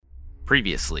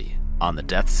Previously on the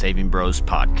Death Saving Bros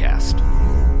podcast.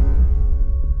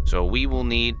 So we will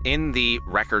need in the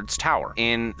records tower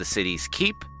in the city's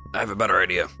keep. I have a better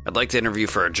idea. I'd like to interview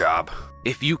for a job.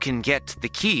 If you can get the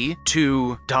key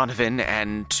to Donovan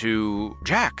and to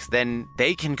Jack, then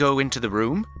they can go into the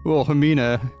room. Well,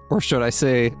 Hermina, or should I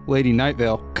say Lady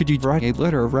Nightvale, could you write a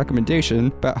letter of recommendation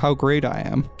about how great I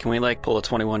am? Can we pull a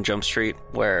 21 Jump Street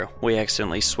where we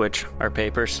accidentally switch our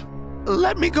papers?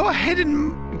 Let me go ahead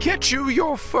and get you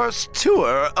your first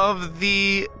tour of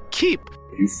the keep.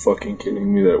 Are you fucking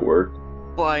kidding me? That worked?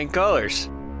 Flying colors.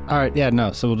 Alright, yeah,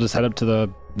 no, so we'll just head up to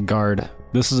the guard.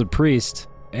 This is a priest,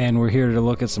 and we're here to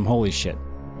look at some holy shit.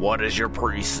 What is your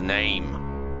priest's name?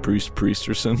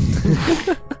 Priesterson.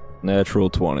 Natural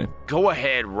 20. Go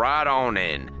ahead, right on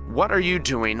in. What are you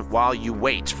doing while you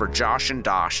wait for Josh and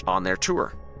Dosh on their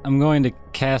tour? I'm going to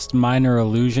cast Minor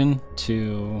Illusion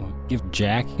to give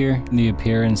Jack here the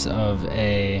appearance of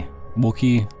a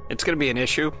Wookiee. It's going to be an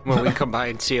issue when we come by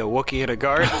and see a Wookiee and a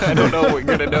guard. I don't know we're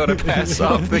going to know to pass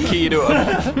off the key to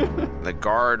him. The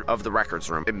guard of the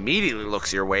records room immediately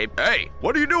looks your way. Hey,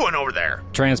 what are you doing over there?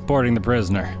 Transporting the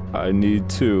prisoner. I need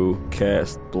to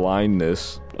cast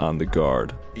blindness on the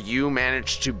guard. You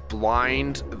manage to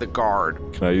blind the guard.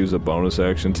 Can I use a bonus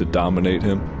action to dominate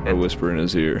him? I whisper in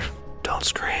his ear. Don't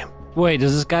scream. Wait,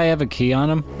 does this guy have a key on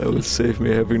him? That would save me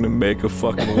having to make a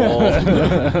fucking wall.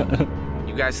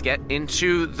 You guys get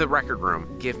into the record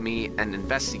room. Give me an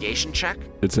investigation check.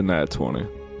 It's a nat 20.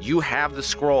 You have the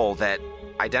scroll that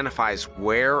identifies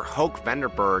where Hoke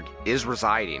Vanderberg is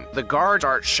residing. The guards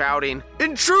are shouting,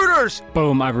 "Intruders!"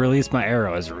 Boom, I've released my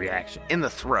arrow as a reaction. in the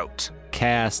throat.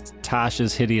 Cast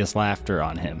Tasha's Hideous Laughter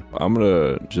on him. I'm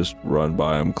gonna just run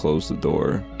by him, close the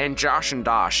door. And Josh and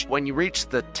Dosh, when you reach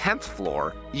the 10th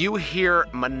floor, you hear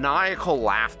maniacal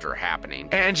laughter happening.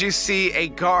 And you see a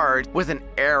guard with an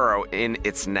arrow in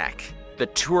its neck. The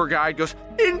tour guide goes,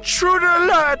 "Intruder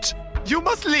alert! You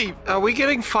must leave. Are we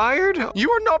getting fired? You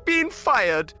are not being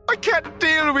fired. I can't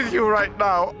deal with you right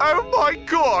now. Oh my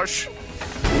gosh."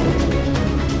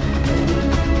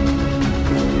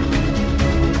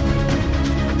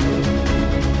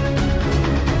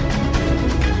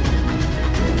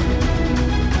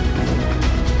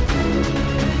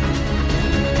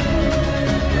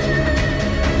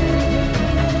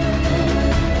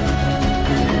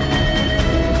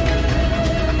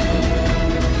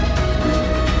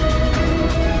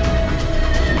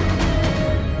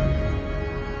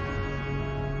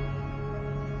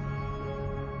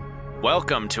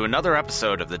 Welcome to another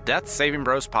episode of the Death Saving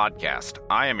Bros podcast.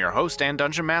 I am your host and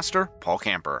dungeon master, Paul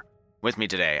Camper. With me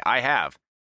today, I have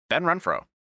Ben Renfro.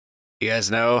 You guys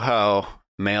know how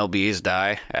male bees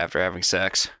die after having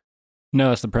sex?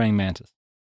 No, it's the praying mantis.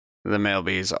 The male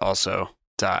bees also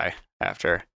die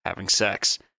after having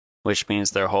sex, which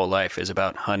means their whole life is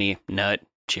about honey, nut,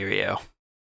 Cheerio.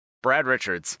 Brad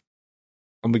Richards.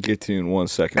 I'm gonna get to you in 1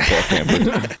 second, Paul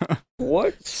Camper.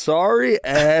 What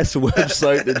sorry-ass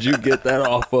website did you get that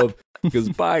off of? Because,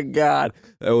 by God,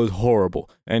 that was horrible.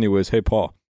 Anyways, hey,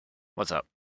 Paul. What's up?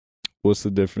 What's the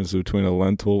difference between a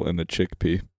lentil and a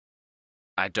chickpea?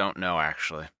 I don't know,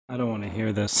 actually. I don't want to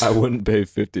hear this. I wouldn't pay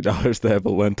 $50 to have a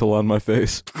lentil on my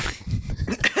face.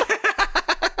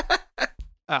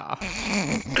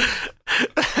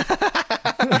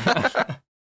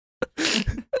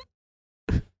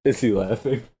 Is he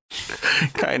laughing?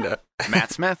 Kinda.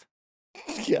 Matt Smith?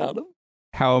 Got him.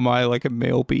 How am I like a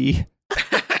male bee?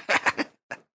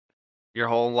 Your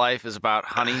whole life is about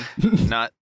honey,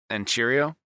 nut, and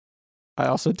Cheerio? I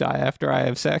also die after I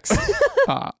have sex.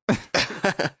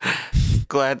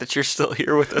 Glad that you're still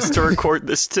here with us to record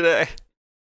this today.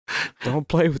 Don't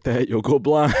play with that. You'll go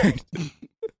blind.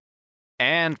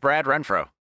 And Brad Renfro.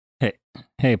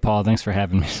 Hey, Paul, thanks for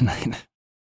having me tonight.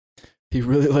 He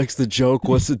really likes the joke.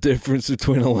 What's the difference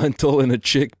between a lentil and a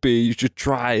chickpea? You should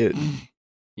try it.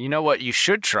 You know what you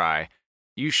should try?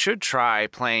 You should try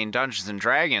playing Dungeons &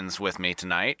 Dragons with me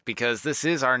tonight, because this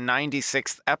is our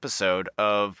 96th episode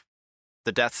of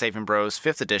the Death Saving Bros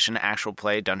 5th edition actual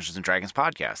play Dungeons & Dragons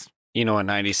podcast. You know what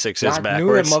 96 is I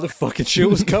backwards? knew that motherfucking shit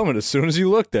was coming as soon as you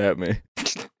looked at me.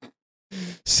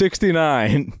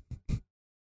 69.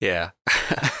 Yeah.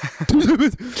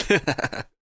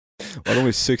 Why don't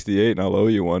we 68 and I'll owe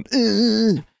you one?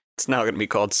 It's now going to be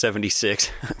called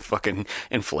 76. Fucking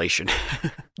inflation.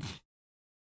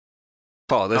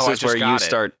 Paul, this is where you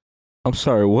start. I'm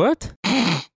sorry, what?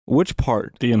 Which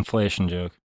part? The inflation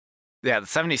joke. Yeah, the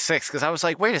 76, because I was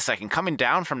like, wait a second, coming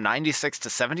down from 96 to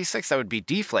 76, that would be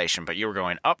deflation, but you were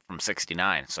going up from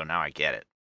 69, so now I get it.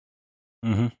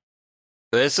 Mm-hmm.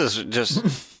 This is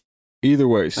just... Either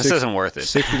way. This isn't worth it.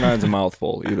 69's a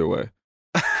mouthful, either way.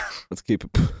 Let's keep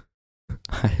it.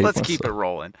 Let's keep it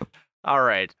rolling. All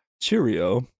right.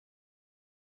 Cheerio.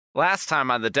 Last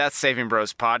time on the Death Saving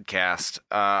Bros podcast,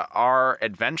 our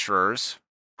adventurers,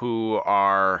 who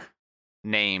are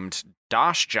named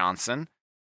Dosh Johnson,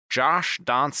 Josh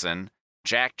Donson,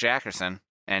 Jack Jackerson,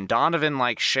 and Donovan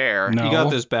like Cher. No. You got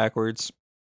this backwards.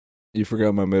 You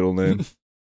forgot my middle name.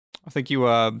 I think you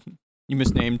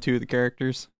misnamed 2 of the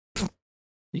characters.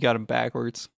 You got them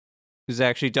backwards. It was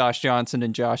actually Dosh Johnson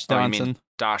and Josh Oh, you Donson. mean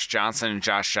Dosh Johnson and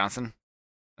Josh Johnson?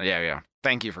 Yeah.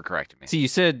 Thank you for correcting me. See, you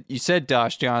said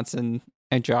Dosh Johnson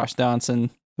and Josh Donson,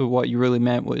 but what you really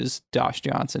meant was Dosh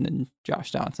Johnson and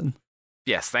Josh Donson.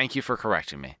 Yes, thank you for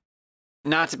correcting me.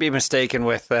 Not to be mistaken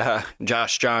with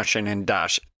Josh Johnson and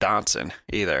Dosh Donson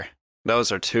either.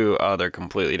 Those are 2 other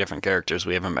completely different characters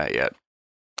we haven't met yet.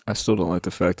 I still don't like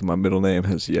the fact that my middle name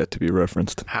has yet to be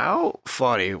referenced. How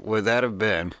funny would that have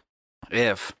been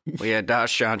if we had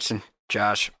Dosh Johnson,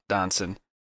 Josh Donson,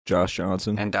 Josh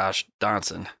Johnson. and Dosh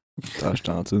Donson? Josh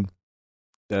Johnson.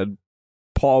 Dad,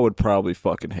 Paul would probably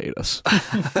fucking hate us.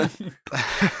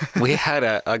 We had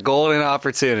a golden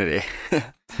opportunity.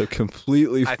 So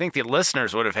completely. I think the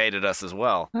listeners would have hated us as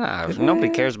well. Nobody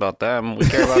cares about them. We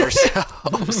care about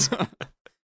ourselves.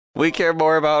 We care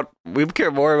more about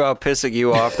pissing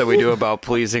you off than we do about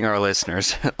pleasing our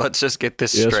listeners. Let's just get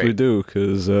this Yes, straight. we do,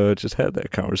 because just had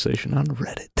that conversation on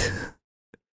Reddit.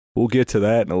 We'll get to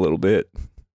that in a little bit.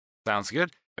 Sounds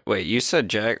good. Wait, you said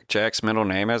Jack's middle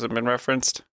name hasn't been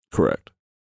referenced? Correct.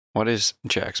 What is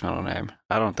Jack's middle name?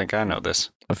 I don't think I know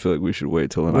this. I feel like we should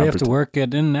wait till an We have to opportunity. work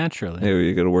it in naturally. Hey,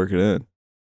 you got to work it in.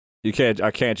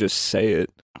 I can't just say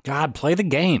it. God, play the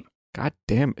game. God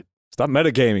damn it. Stop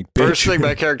metagaming, bitch. First thing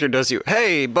my character does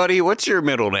hey, buddy, what's your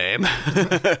middle name?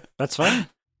 That's fine.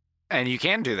 And you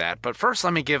can do that. But first,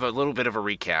 let me give a little bit of a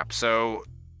recap. So,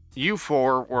 you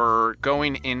 4 were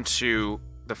going into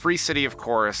the free city of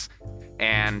Chorus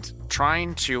and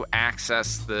trying to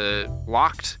access the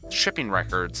locked shipping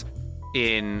records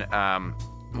in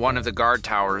one of the guard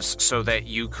towers so that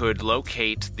you could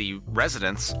locate the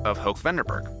residence of Hoke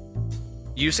Vanderberg.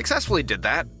 You successfully did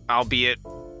that, albeit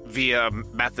via a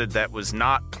method that was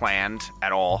not planned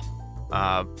at all.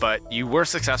 But you were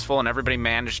successful and everybody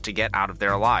managed to get out of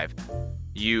there alive.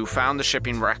 You found the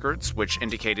shipping records, which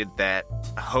indicated that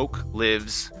Hoke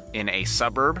lives in a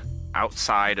suburb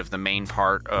outside of the main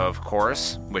part of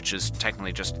Chorus, which is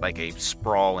technically just like a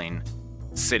sprawling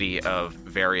city of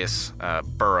various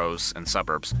boroughs and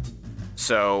suburbs.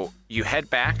 So you head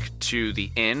back to the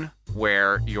inn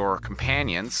where your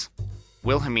companions,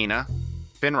 Wilhelmina,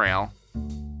 Finrail,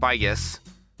 Vigus,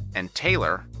 and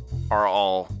Taylor are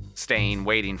all staying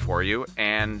waiting for you,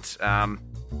 and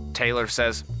Taylor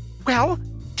says, "Well,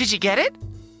 did you get it?"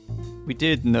 We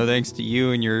did, no thanks to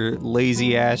you and your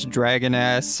lazy ass, dragon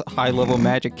ass, high level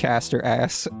magic caster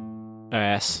ass.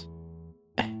 Ass.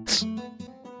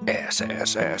 Ass.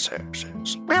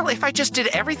 Well, if I just did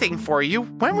everything for you,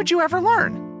 when would you ever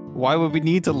learn? Why would we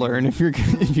need to learn if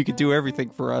if you could do everything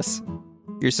for us?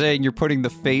 You're saying you're putting the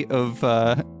fate of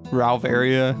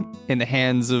Ralvaria in the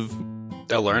hands of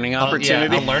A learning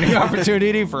opportunity? a learning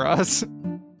opportunity for us.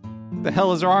 The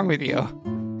hell is wrong with you?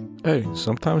 Hey,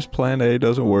 sometimes plan A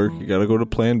doesn't work. You got to go to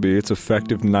plan B. It's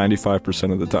effective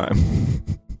 95% of the time.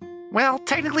 Well,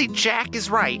 technically, Jack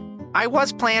is right. I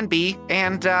was Plan B,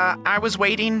 and I was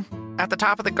waiting at the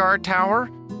top of the guard tower,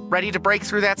 ready to break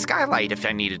through that skylight if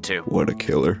I needed to. What a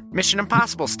killer. Mission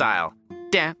Impossible style.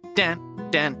 Dun, dun,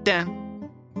 dun, dun.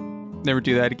 Never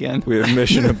do that again. We have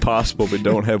Mission Impossible, but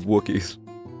don't have Wookiees.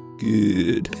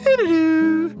 Good.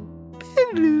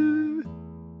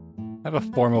 I have a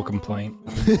formal complaint.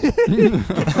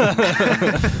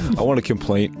 I want a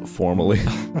complaint formally.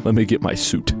 Let me get my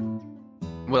suit.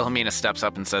 Wilhelmina steps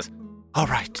up and says, "All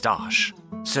right, Dosh.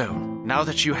 So, now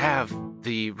that you have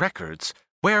the records,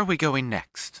 where are we going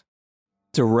next?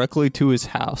 Directly to his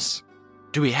house.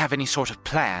 Do we have any sort of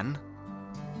plan?"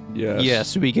 Yes.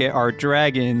 Yes, we get our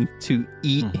dragon to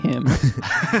eat him.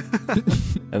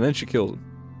 And then she kills him.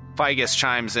 Vigus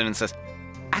chimes in and says,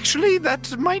 "Actually,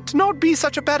 that might not be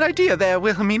such a bad idea there,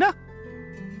 Wilhelmina.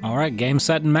 All right, game,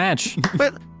 set, and match.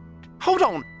 But, hold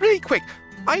on, really quick.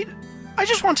 I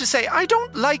just want to say, I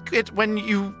don't like it when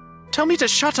you tell me to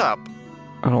shut up."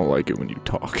 I don't like it when you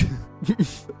talk.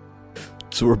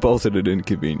 So we're both at an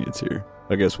inconvenience here.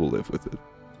 I guess we'll live with it.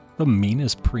 The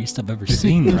meanest priest I've ever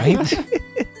seen, right?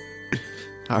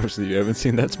 Obviously, you haven't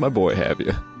seen That's My Boy, have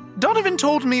you? Donovan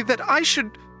told me that I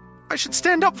should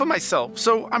stand up for myself,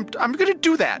 so I'm gonna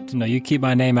do that. No, you keep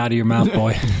my name out of your mouth,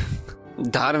 boy.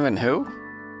 Donovan who?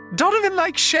 Donovan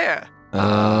likes Cher.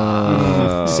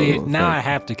 See, now I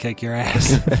have to kick your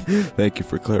ass. Thank you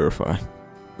for clarifying.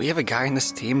 We have a guy in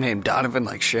this team named Donovan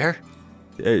like Cher.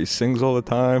 Yeah, he sings all the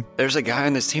time. There's a guy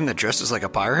on this team that dresses like a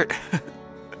pirate.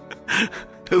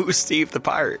 Who's Steve the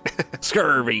pirate?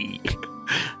 Scurvy.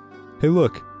 Hey,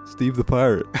 look, Steve the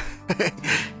pirate.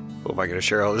 Who am I going to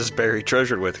share all this buried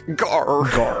treasure with?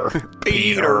 Gar.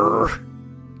 Peter.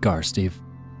 Gar, Steve.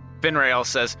 Finrail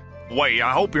says, "Wait,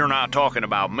 I hope you're not talking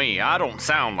about me. I don't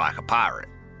sound like a pirate."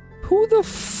 Who the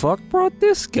fuck brought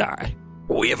this guy?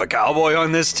 We have a cowboy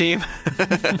on this team.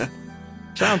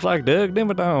 Sounds like Doug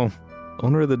Dimmadome,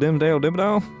 owner of the Dimdale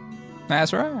Dimmadome.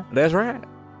 That's right. That's right.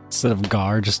 Instead of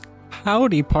Gar, just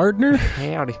howdy, partner.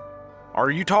 Howdy.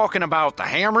 Are you talking about the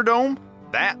Hammer Dome?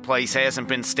 That place hasn't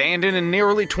been standing in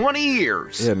nearly 20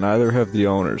 years. Yeah, neither have the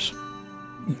owners.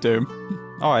 Dude.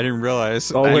 Oh, I didn't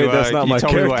realize. Oh, wait, that's not can you my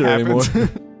tell me what character anymore.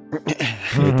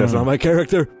 happened? Wait, that's not my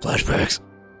character. Flashbacks.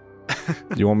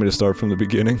 Do you want me to start from the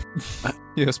beginning?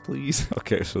 Yes, please.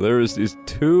 Okay, so there was these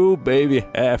 2 baby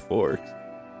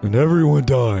half-orcs, and everyone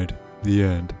died. The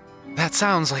end. That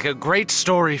sounds like a great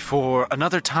story for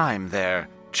another time there,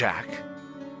 Jack.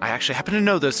 I actually happen to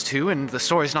know those two, and the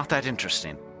story's not that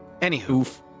interesting. Anywho.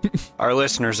 Oof. Our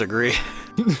listeners agree.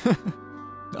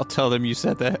 I'll tell them you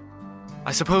said that.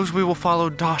 I suppose we will follow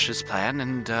Dosh's plan,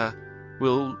 and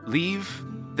we'll leave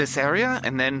this area,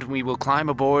 and then we will climb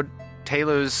aboard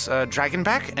Taylor's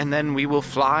Dragonback, and then we will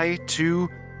fly to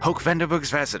Hoke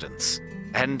Venderberg's residence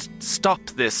and stop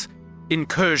this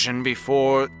incursion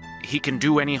before he can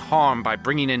do any harm by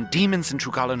bringing in demons and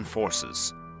Trugalan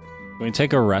forces. Can we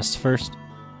take a rest first?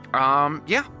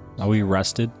 Yeah. Are we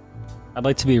rested? I'd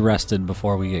like to be rested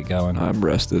before we get going. I'm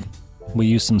rested. We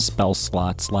used some spell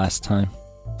slots last time.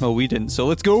 Oh, we didn't, so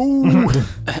let's go.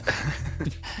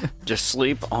 Just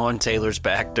sleep on Taylor's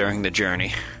back during the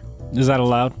journey. Is that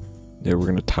allowed? Yeah, we're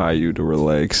gonna tie you to her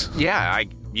legs. Yeah,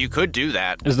 you could do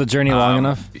that. Is the journey long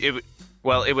enough? It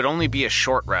would only be a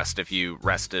short rest if you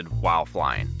rested while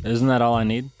flying. Isn't that all I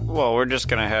need? Well, we're just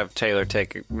going to have Taylor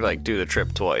do the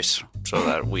trip twice so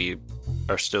that we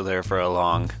are still there for a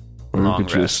long Or we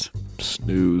could rest. just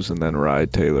snooze and then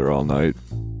ride Taylor all night.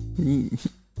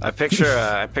 I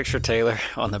picture Taylor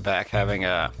on the back having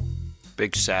a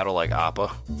big saddle like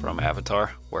Appa from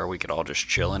Avatar, where we could all just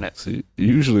chill in it. See,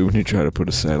 usually when you try to put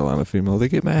a saddle on a female, they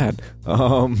get mad. That's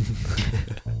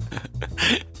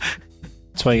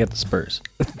why you got the spurs.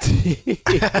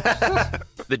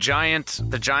 The giant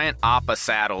Appa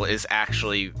saddle is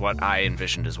actually what I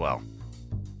envisioned as well.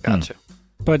 Gotcha.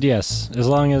 But yes, as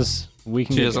long as we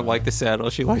can She get doesn't going. like the saddle.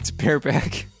 She likes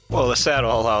bareback. Well, the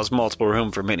saddle allows multiple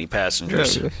room for many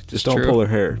passengers. Just don't True. pull her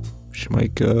hair. She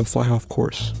might fly off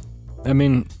course. I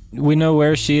mean, we know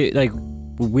where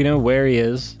we know where he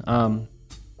is.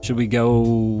 Should we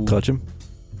go? Touch him?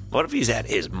 What if he's at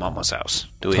his mama's house?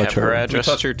 Do we Touch have her her. address?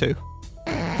 Touch her too.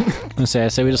 I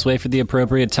say we just wait for the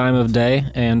appropriate time of day,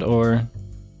 and or,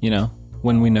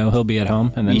 when we know he'll be at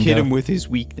home, and then You hit go. him with his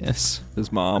weakness,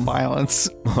 His mom. violence.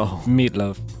 Oh,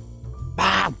 Meatloaf.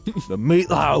 the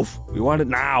meatloaf. We want it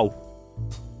now.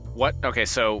 What? Okay,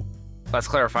 so let's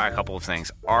clarify a couple of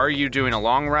things. Are you doing a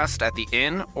long rest at the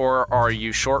inn, or are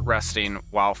you short resting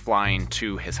while flying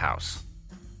to his house?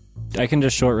 I can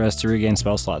just short rest to regain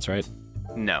spell slots, right?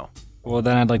 No. Well,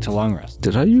 then I'd like to long rest.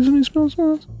 Did I use any spell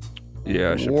slots?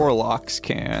 Yeah, I should. Warlocks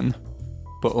can,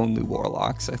 but only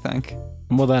warlocks, I think.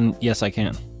 Well, then yes, I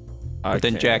can. But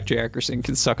then Jack Jackerson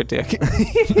can suck a dick.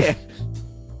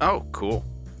 Oh, cool.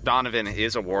 Donovan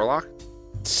is a warlock?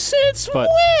 Since But-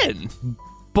 when?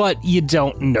 But you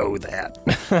don't know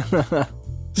that.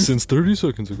 Since 30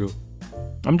 seconds ago.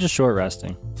 I'm just short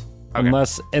resting. Okay.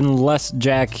 Unless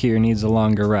Jack here needs a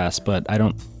longer rest, but I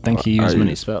don't think he used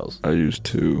many spells. I used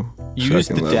 2. Use the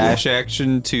second level. dash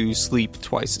action to sleep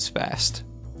twice as fast.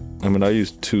 I mean, I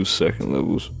used 2 second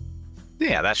levels.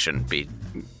 Yeah, that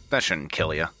shouldn't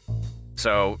kill you.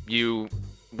 So you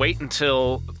wait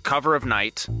until cover of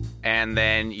night, and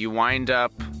then you wind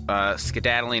up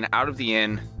skedaddling out of the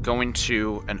inn, going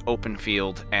to an open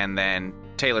field, and then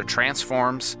Taylor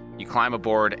transforms, you climb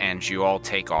aboard, and you all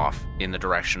take off in the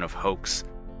direction of Hoke's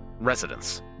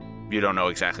residence. You don't know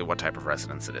exactly what type of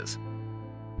residence it is.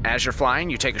 As you're flying,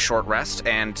 you take a short rest,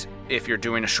 and if you're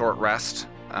doing a short rest,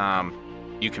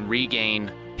 you can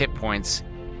regain hit points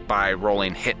by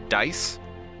rolling hit dice,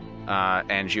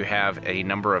 and you have a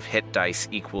number of hit dice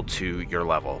equal to your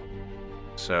level.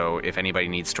 So if anybody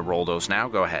needs to roll those now,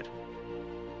 go ahead.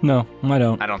 No, I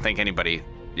don't. I don't think anybody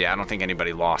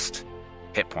lost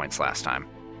hit points last time.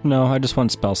 No, I just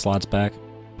want spell slots back.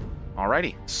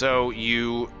 Alrighty, so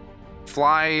you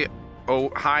fly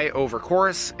high over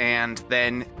Chorus, and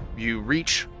then you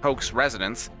reach Hoke's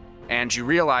residence, and you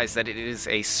realize that it is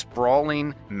a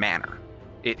sprawling manor.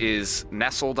 It is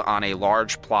nestled on a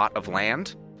large plot of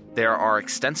land. There are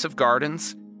extensive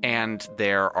gardens, and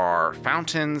there are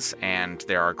fountains, and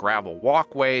there are gravel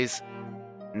walkways.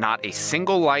 Not a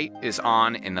single light is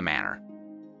on in the manor.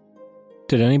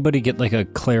 Did anybody get like a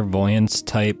clairvoyance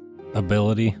type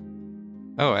ability?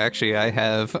 Oh, actually, I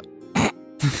have.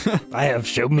 I have.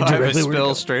 Show me I have a directly where to spell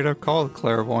go. straight up called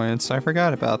clairvoyance. I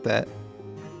forgot about that.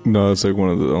 No, it's like one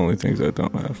of the only things I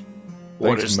don't have. What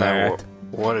Thanks, does that? Matt.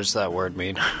 What does that word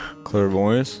mean?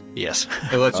 Clairvoyance? Yes.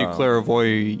 It lets you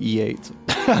clairvoyate.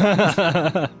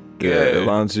 Yeah,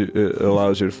 it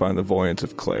allows you to find the voyance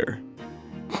of Claire.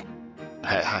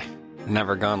 I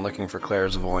never gone looking for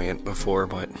clairvoyant before,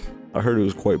 but I heard it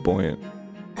was quite buoyant.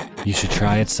 You should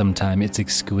try it sometime. It's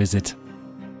exquisite.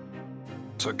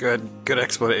 it's a good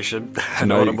explanation. I Can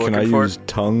know what I'm can I looking for. use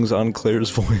tongues on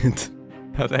Claire's voyant?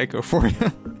 How'd that go for you?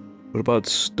 What about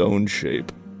stone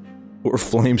shape? Or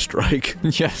flame strike?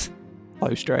 Yes.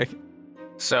 Life strike.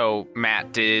 So,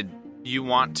 Matt, did you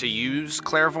want to use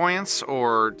clairvoyance,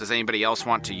 or does anybody else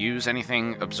want to use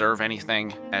anything, observe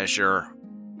anything as you're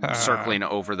circling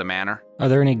over the manor? Are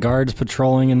there any guards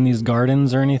patrolling in these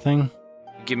gardens or anything?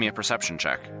 Give me a perception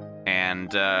check. And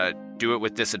do it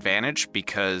with disadvantage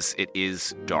because it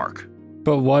is dark.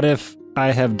 But what if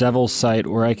I have Devil's Sight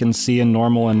where I can see in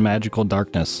normal and magical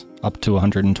darkness up to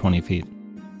 120 feet?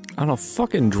 On a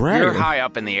fucking dragon. You're high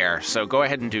up in the air, so go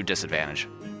ahead and do disadvantage.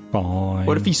 Fine.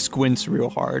 What if he squints real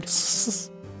hard? It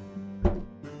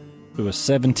was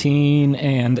 17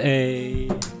 and a...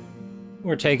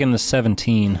 We're taking the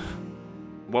 17.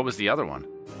 What was the other one?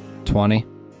 20.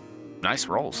 Nice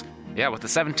rolls. Yeah, with the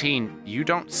 17, you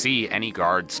don't see any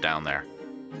guards down there.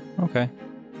 Okay.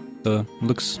 So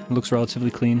looks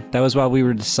relatively clean. That was while we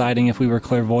were deciding if we were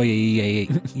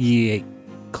clairvoyating.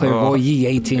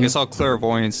 I guess all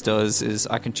clairvoyance does is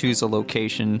I can choose a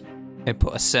location and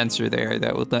put a sensor there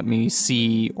that would let me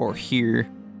see or hear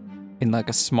in like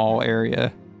a small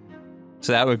area.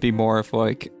 So that would be more if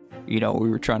like, you know, we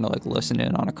were trying to like listen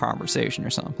in on a conversation or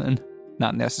something.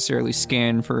 Not necessarily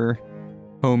scan for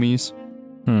homies.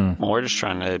 Well, we're just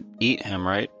trying to eat him,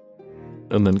 right?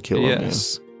 And then kill him.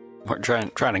 Yes. We're trying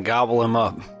to gobble him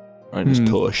up. Right in his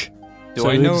tush. Do So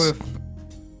I know it's-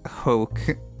 if Hoke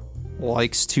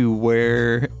likes to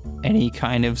wear any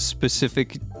kind of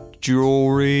specific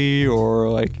jewelry or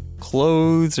like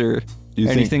clothes or Do you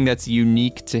anything that's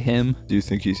unique to him? Do you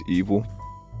think he's evil?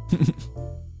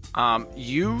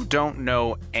 You don't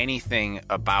know anything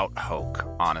about Hoke,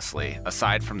 honestly,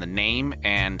 aside from the name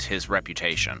and his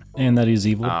reputation. And that he's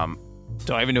evil.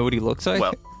 Do I even know what he looks like?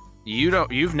 Well,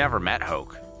 you've never met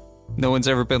Hoke. No one's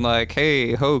ever been like,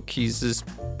 hey, Hoke, he's this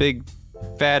big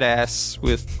fat ass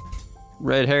with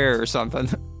red hair or something.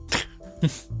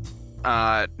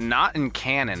 Not in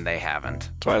canon, they haven't.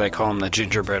 That's why they call him the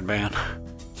gingerbread man.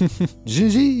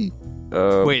 Gigi.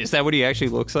 Wait, is that what he actually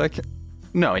looks like?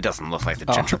 No, he doesn't look like the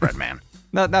gingerbread man.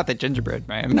 Not the gingerbread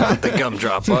man. Not the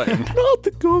gumdrop button. Not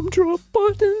the gumdrop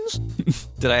buttons.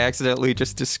 Did I accidentally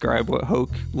just describe what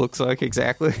Hoke looks like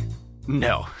exactly?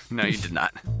 No, you did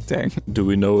not. Dang. Do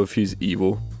we know if he's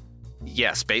evil?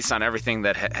 Yes, based on everything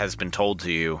that has been told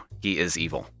to you, he is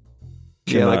evil.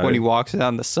 Yeah, Can like I- when he walks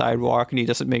down the sidewalk and he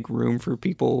doesn't make room for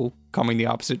people coming the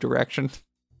opposite direction.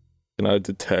 Can I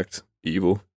detect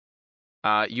evil?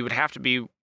 You would have to be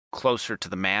closer to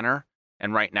the manor,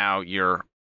 and right now you're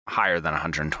higher than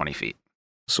 120 feet.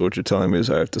 So what you're telling me is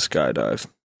I have to skydive.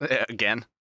 Again?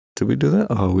 Did we do that?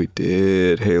 Oh, we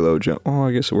did. Halo jump. Oh,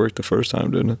 I guess it worked the first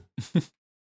time, didn't it?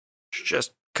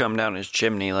 Just come down his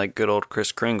chimney like good old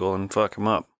Kris Kringle and fuck him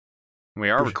up. We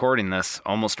are recording this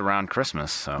almost around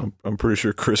Christmas, so... I'm pretty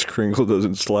sure Kris Kringle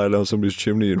doesn't slide down somebody's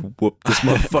chimney and whoop this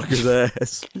motherfucker's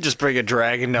ass. Just bring a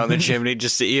dragon down the chimney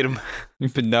just to eat him,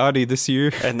 You've been naughty this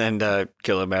year. and then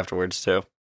kill him afterwards too.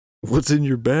 What's in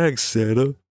your bag,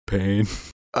 Santa? Pain.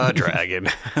 A dragon.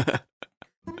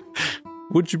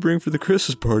 What'd you bring for the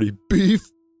Christmas party? Beef?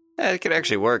 Yeah, it could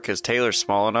actually work because Taylor's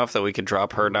small enough that we could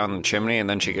drop her down the chimney and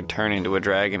then she could turn into a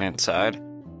dragon inside.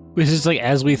 It's just like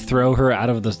as we throw her out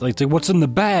of the... Like, it's like, what's in the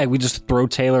bag? We just throw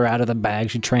Taylor out of the bag.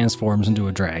 She transforms into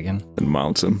a dragon. And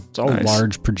mounts him. It's all Nice.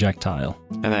 large projectile.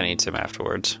 And then eats him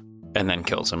afterwards. And then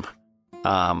kills him.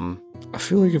 I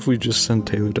feel like if we just send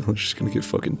Taylor down, she's gonna get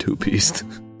fucking two-pieced.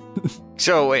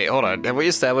 So wait, hold on. Have we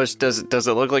established, does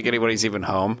it look like anybody's even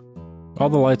home? All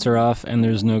the lights are off and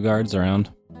there's no guards around.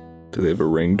 Do they have a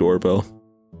Ring doorbell?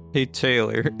 Hey,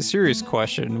 Taylor, serious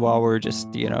question while we're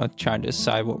just, trying to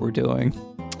decide what we're doing.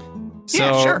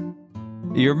 Yeah, sure.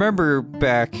 You remember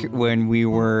back when we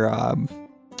were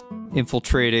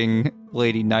infiltrating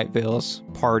Lady Nightvale's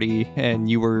party and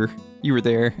you were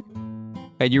there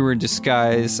and you were in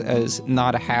disguise as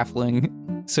not a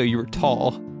halfling, so you were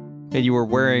tall, and you were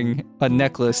wearing a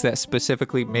necklace that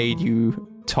specifically made you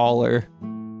taller.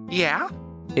 Yeah?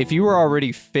 If you were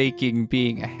already faking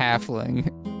being a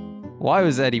halfling, why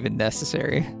was that even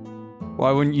necessary?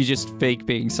 Why wouldn't you just fake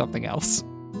being something else?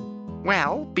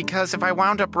 Well, because if I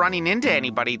wound up running into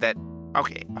anybody that...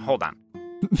 Okay, hold on.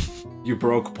 You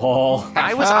broke Paul.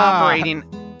 I was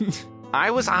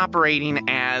operating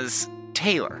as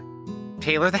Taylor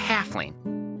the halfling.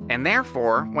 And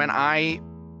therefore, when I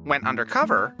went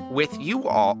undercover with you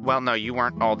all... Well, no, you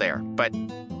weren't all there. But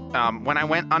when I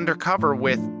went undercover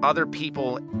with other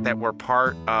people that were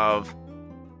part of...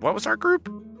 What was our group?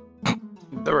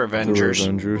 The Revengers.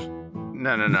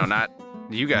 No, not...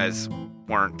 You guys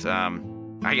weren't,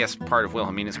 I guess, part of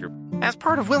Wilhelmina's group. As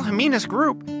part of Wilhelmina's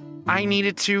group, I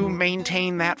needed to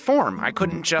maintain that form. I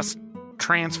couldn't just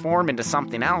transform into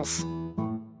something else.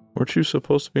 Weren't you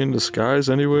supposed to be in disguise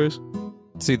anyways?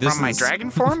 See, this From my dragon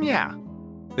form? Yeah.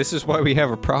 This is why we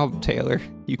have a problem, Taylor.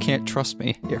 You can't trust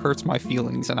me. It hurts my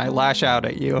feelings, and I lash out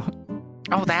at you.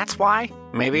 Oh, that's why?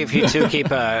 Maybe if you two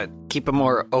keep a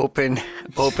more open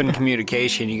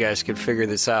communication, you guys could figure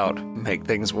this out, make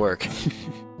things work.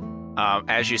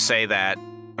 As you say that,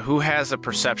 who has a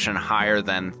perception higher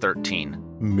than 13?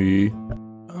 Me.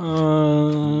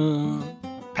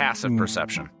 Passive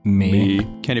perception. Me.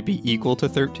 Can it be equal to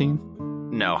 13?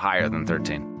 No, higher than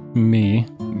 13. Me.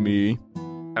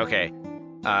 Okay.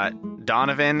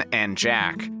 Donovan and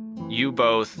Jack, you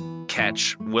both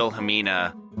catch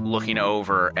Wilhelmina looking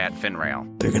over at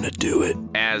Finrail. They're gonna do it.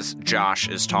 As Josh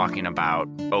is talking about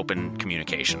open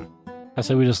communication. I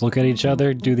say we just look at each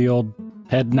other, do the old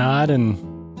head nod, and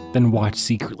then watch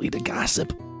secretly to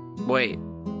gossip. Wait,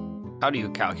 how do you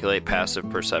calculate passive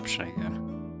perception again?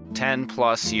 10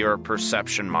 plus your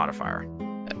perception modifier.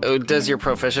 Does your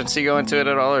proficiency go into it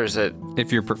at all, or is it...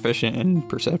 If you're proficient in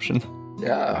perception.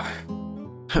 Yeah.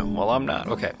 Well, I'm not.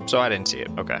 Okay, so I didn't see it.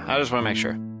 Okay, I just want to make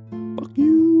sure. Fuck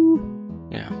you.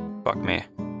 Yeah, fuck me.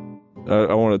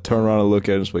 I want to turn around and look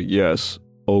at him and say, yes,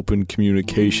 open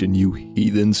communication, you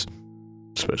heathens.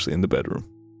 Especially in the bedroom.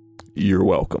 You're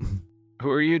welcome.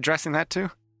 Who are you addressing that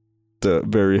to? The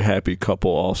very happy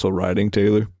couple also riding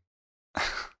Taylor.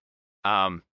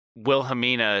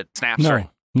 Wilhelmina snaps her.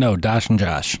 No, Dash and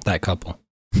Josh, that couple.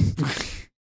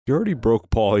 You already broke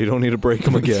Paul. You don't need to break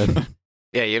him again.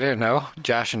 Yeah, you didn't know?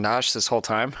 Josh and Dosh this whole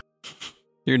time?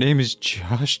 Your name is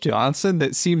Josh Johnson?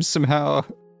 That seems somehow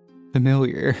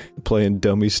familiar. Playing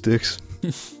dummy sticks.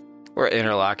 We're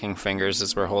interlocking fingers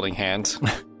as we're holding hands.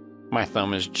 My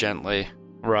thumb is gently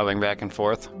rubbing back and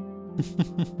forth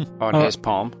on his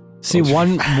palm. See,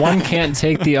 one can't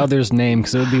take the other's name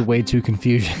because it would be way too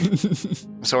confusing.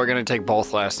 So we're going to take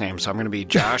both last names. So I'm going to be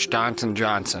Josh Donson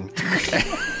Johnson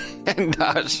and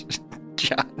Dosh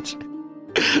Johnson.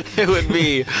 It would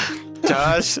be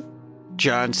Josh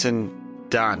Johnson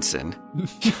Donson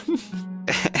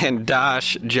and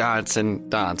Dosh Johnson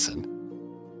Donson.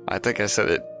 I think I said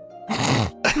it.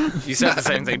 You said the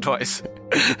same thing twice.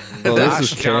 Well, Dosh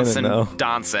this is Johnson canon now.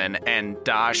 Donson and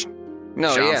Dosh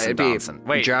No, Johnson yeah, it'd be Donson.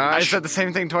 Wait, Josh, I said the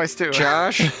same thing twice too.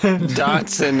 Josh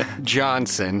Donson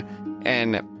Johnson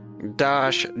and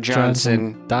Dosh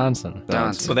Johnson Donson.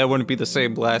 Donson. But that wouldn't be the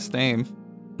same last name.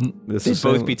 This They'd is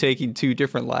both saying- be taking two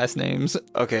different last names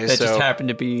Okay, that so just happen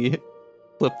to be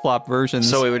flip-flop versions.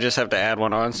 so we would just have to add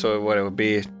one on. So what it would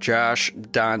be Josh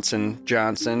Donson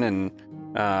Johnson and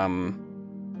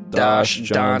Dosh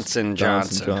Donson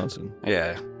Johnson.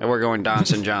 Yeah, and we're going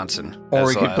Donson Johnson. or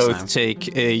we That's the could last both name.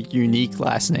 take a unique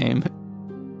last name.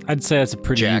 I'd say that's a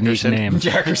pretty Jackerson. unique name.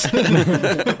 Jackerson.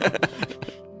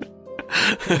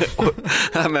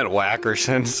 I meant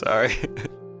Wackerson, sorry.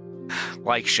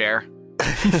 Like Cher.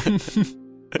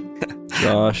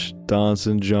 Josh,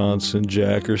 Donson, Johnson,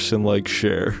 Jackerson, like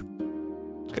Cher.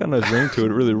 It's got a nice ring to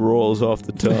it. It really rolls off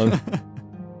the tongue.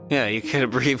 Yeah, you could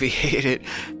abbreviate it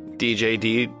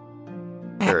DJD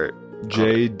or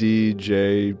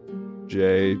JDJJLC.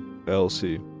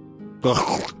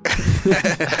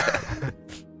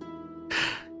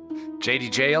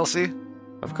 JDJLC?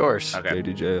 of course. Okay.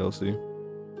 JDJLC.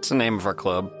 It's the name of our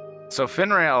club. So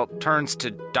Finrail turns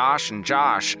to Dosh and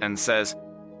Josh and says,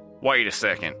 "Wait a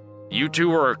second. You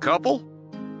two are a couple?"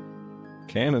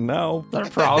 Canon now. Not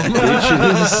a problem.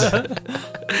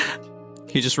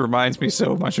 He just reminds me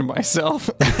so much of myself.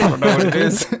 I don't know what it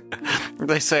is.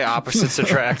 They say opposites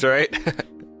attract, right?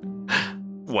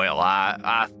 Well,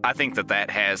 I think that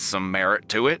has some merit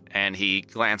to it, and he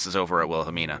glances over at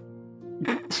Wilhelmina.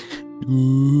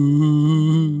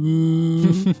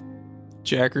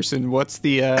 Jackerson, what's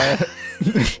the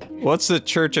What's the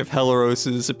Church of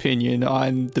Helleros's opinion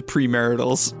on the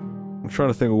premaritals? I'm trying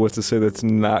to think of what to say that's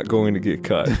not going to get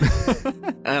cut.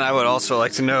 And I would also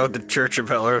like to know the Church of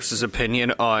Helleros's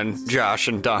opinion on Josh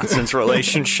and Donson's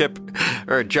relationship.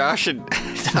 Or Josh and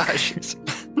Josh's.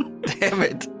 Damn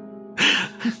it.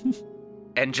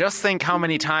 And just think how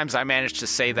many times I managed to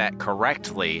say that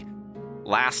correctly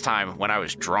last time when I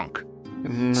was drunk.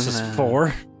 This is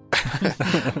 4.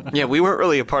 Yeah, we weren't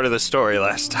really a part of the story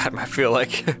last time, I feel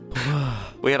like.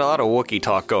 We had a lot of Wookiee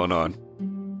talk going on.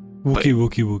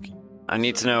 Wookie. I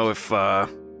need to know if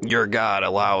your god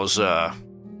allows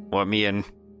what me and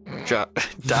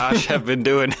Dosh have been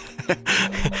doing.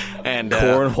 And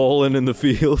cornholing in the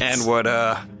fields. And what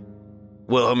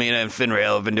Wilhelmina and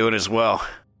Finrail have been doing as well.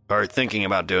 Or thinking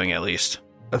about doing, at least.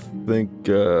 I think,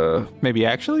 Maybe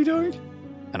actually doing?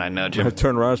 And I nudge I him.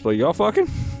 turn around and be like, y'all fucking?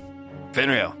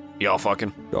 Finrail, y'all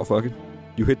fucking? Y'all fucking?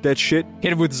 You hit that shit?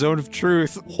 Hit him with Zone of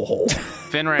Truth. Oh.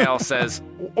 Finrail says,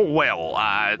 well,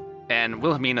 and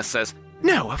Wilhelmina says,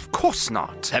 no, of course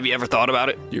not. Have you ever thought about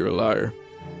it? You're a liar.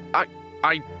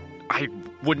 I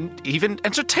wouldn't even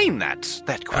entertain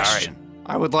that question.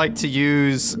 I would like to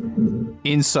use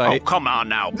insight. Oh, come on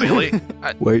now, Billy.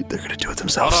 Wait, they're gonna do it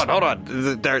themselves. Hold on.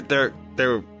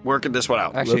 They're working this one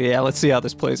out. Actually, yeah, let's see how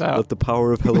this plays out. Let the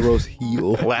power of Helleros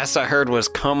heal. Last I heard was,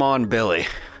 come on, Billy.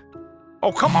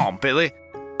 Oh, come on, Billy.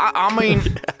 I mean,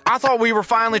 I thought we were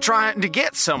finally trying to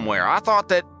get somewhere. I thought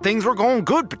that things were going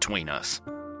good between us.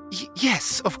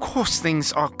 Yes, of course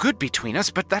things are good between us,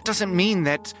 but that doesn't mean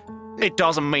that... It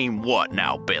doesn't mean what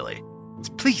now, Billy?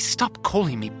 Please stop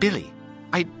calling me Billy.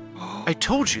 I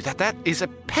told you that is a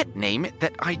pet name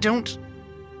that I don't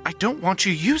want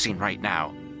you using right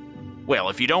now. Well,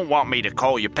 if you don't want me to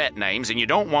call you pet names and you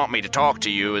don't want me to talk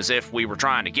to you as if we were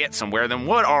trying to get somewhere, then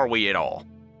what are we at all?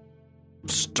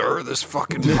 Stir this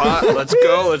fucking pot. Let's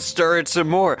go. Let's stir it some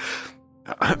more.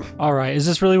 All right, is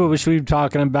this really what we should be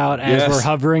talking about as we're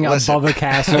hovering above a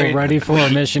castle ready for a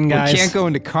mission, guys? We can't go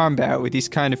into combat with these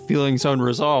kind of feelings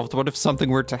unresolved. What if something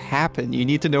were to happen? You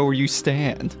need to know where you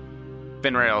stand.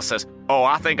 Finrail says, oh,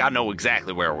 I think I know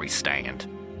exactly where we stand.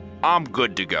 I'm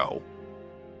good to go.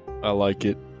 I like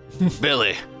it.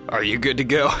 Billy, are you good to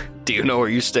go? Do you know where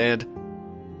you stand?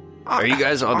 Are you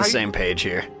guys on the same page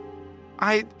here?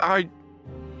 I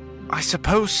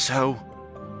suppose so.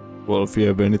 Well, if you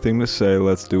have anything to say,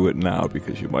 let's do it now,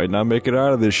 because you might not make it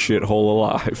out of this shithole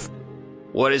alive.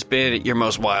 What has been your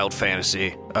most wild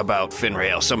fantasy about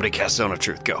Finrail? Somebody cast Zone of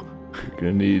Truth. Go. You're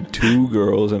gonna need 2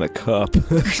 girls and a cup.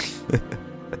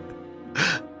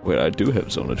 Wait, I do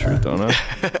have Zone of Truth, don't I?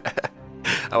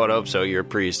 I would hope so. You're a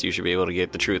priest. You should be able to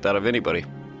get the truth out of anybody.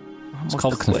 It's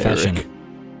called confession.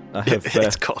 I have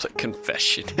It's called a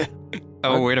confession.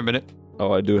 Oh, wait a minute.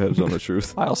 Oh, I do have Zone of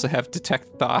Truth. I also have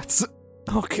Detect Thoughts.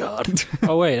 Oh, God.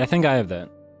 Oh, wait, I think I have that.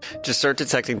 Just start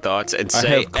detecting thoughts and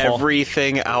say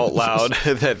everything out loud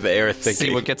that they are thinking.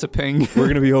 See what gets a ping. We're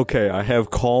gonna be okay. I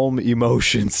have calm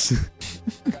emotions.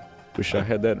 Wish I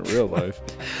had that in real life.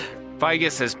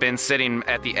 Vigus has been sitting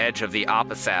at the edge of the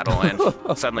saddle and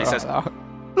suddenly says,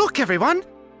 look, everyone,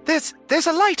 there's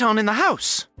a light on in the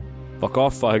house. Fuck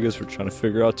off, Figus. We're trying to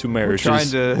figure out 2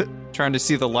 marriages. Trying to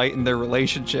see the light in their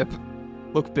relationship.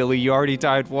 Look, Billy, you already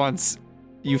died once.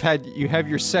 You have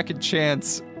your second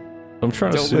chance. I'm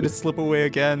trying to Don't see let it slip away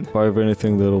again. if I have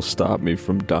anything that'll stop me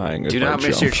from dying. Do not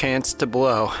miss your chance to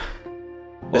blow.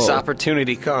 This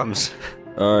opportunity comes.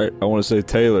 All right, I want to say,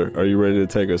 Taylor, are you ready to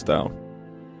take us down?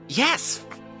 Yes,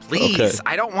 please. Okay.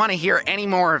 I don't want to hear any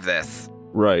more of this.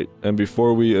 Right, and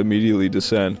before we immediately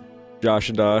descend, Josh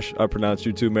and Dosh, I pronounce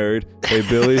you 2 married. Hey,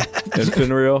 Billy and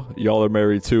Finrail, y'all are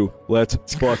married too. Let's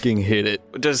fucking hit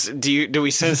it. Do we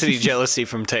sense any jealousy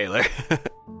from Taylor?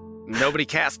 Nobody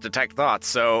cast Detect Thoughts,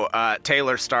 so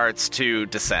Taylor starts to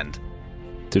descend.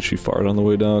 Did she fart on the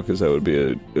way down? Because that would be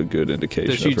a good indication.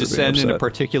 Does she of her descend being in a upset.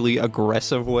 particularly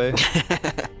aggressive way?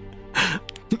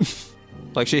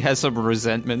 Like she has some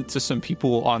resentment to some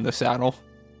people on the saddle?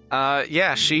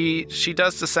 Yeah, she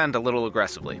does descend a little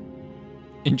aggressively.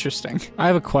 Interesting. I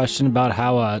have a question about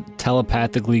how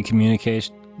telepathically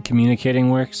communicating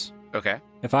works. Okay.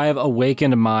 If I have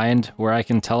awakened mind where I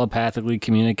can telepathically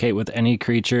communicate with any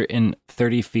creature in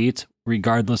 30 feet,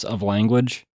 regardless of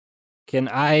language, can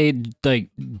I,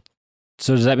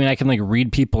 so does that mean I can,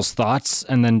 read people's thoughts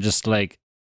and then just,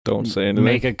 Don't say anything.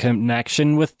 make a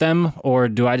connection with them? Or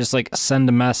do I just, send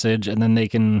a message and then they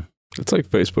can... It's like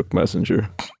Facebook Messenger.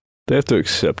 They have to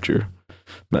accept your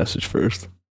message first.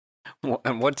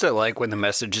 And what's it like when the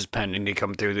message is pending to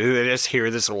come through? Do they just hear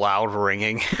this loud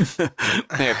ringing?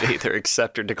 They have to either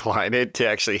accept or decline it to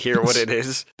actually hear what it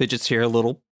is. They just hear a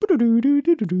little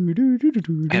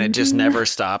And it just never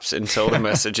stops until the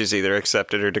message is either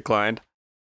accepted or declined.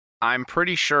 I'm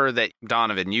pretty sure that,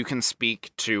 Donovan, you can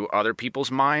speak to other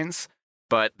people's minds,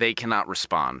 but they cannot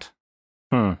respond.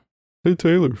 Hey,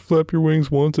 Taylor, flap your wings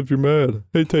once if you're mad.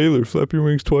 Hey, Taylor, flap your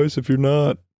wings twice if you're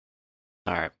not.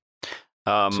 All right.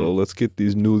 So let's get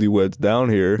these newlyweds down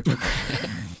here.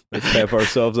 Let's have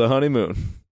ourselves a honeymoon.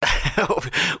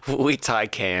 We tie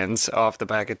cans off the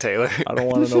back of Taylor. I don't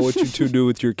want to know what you two do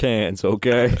with your cans,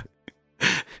 okay?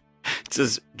 It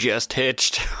says just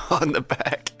hitched on the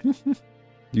back.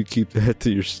 You keep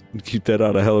that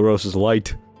out of Helleros's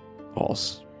light. All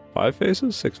 5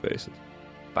 faces? 6 faces?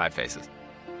 5 faces.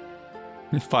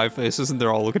 5 faces, and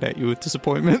they're all looking at you with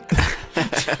disappointment.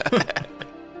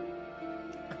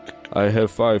 I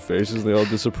have 5 faces. They all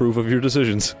disapprove of your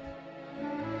decisions.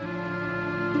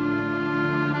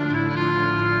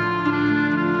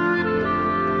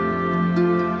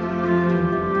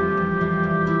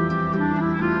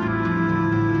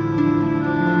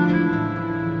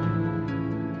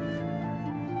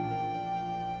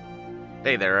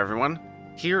 Hey there, everyone.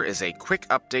 Here is a quick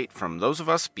update from those of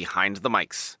us behind the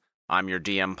mics. I'm your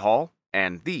DM, Paul,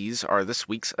 and these are this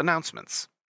week's announcements.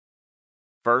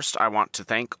 First, I want to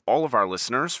thank all of our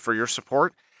listeners for your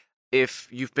support. If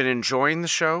you've been enjoying the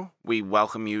show, we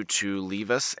welcome you to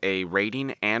leave us a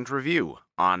rating and review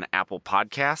on Apple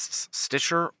Podcasts,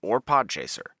 Stitcher, or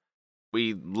Podchaser.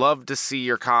 We love to see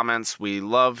your comments. We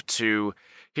love to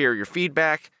hear your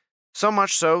feedback, so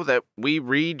much so that we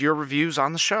read your reviews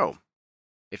on the show.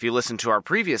 If you listen to our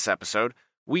previous episode,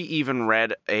 we even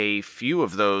read a few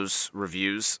of those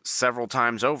reviews several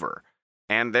times over,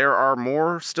 and there are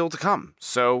more still to come,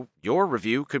 so your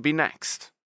review could be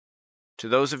next. To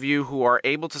those of you who are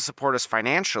able to support us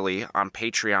financially on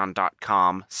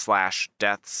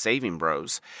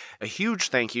patreon.com/deathsavingbros, a huge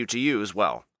thank you to you as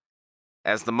well.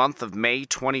 As the month of May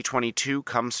 2022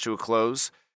 comes to a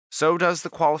close, so does the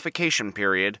qualification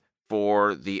period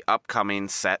for the upcoming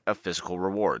set of physical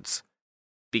rewards.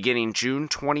 Beginning June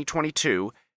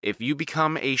 2022, if you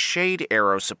become a Shade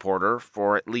Arrow supporter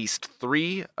for at least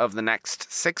 3 of the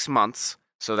next 6 months,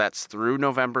 so that's through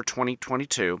November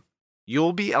 2022,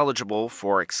 you'll be eligible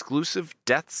for exclusive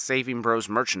Death Saving Bros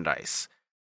merchandise.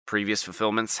 Previous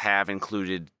fulfillments have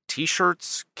included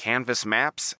t-shirts, canvas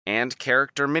maps, and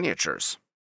character miniatures.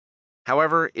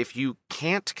 However, if you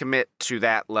can't commit to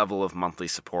that level of monthly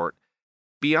support,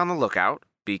 be on the lookout,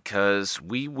 because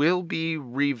we will be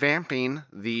revamping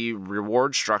the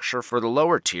reward structure for the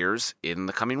lower tiers in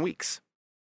the coming weeks.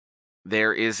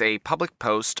 There is a public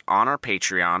post on our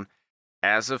Patreon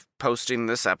as of posting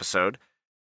this episode,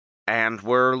 and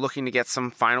we're looking to get some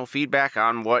final feedback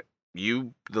on what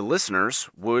you, the listeners,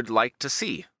 would like to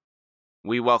see.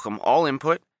 We welcome all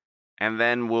input, and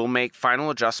then we'll make final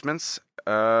adjustments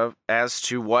as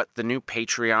to what the new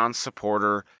Patreon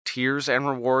supporter tiers and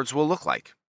rewards will look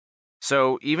like.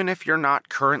 So even if you're not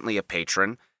currently a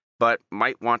patron, but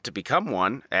might want to become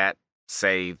one at,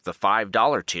 say, the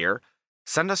 $5 tier,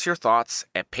 send us your thoughts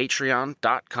at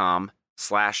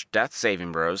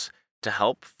patreon.com/deathsavingbros to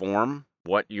help form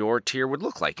what your tier would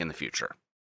look like in the future.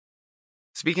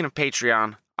 Speaking of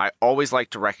Patreon, I always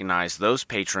like to recognize those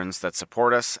patrons that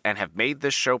support us and have made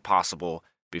this show possible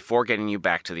before getting you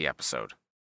back to the episode.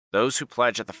 Those who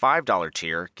pledge at the $5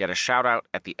 tier get a shout out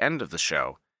at the end of the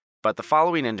show, but the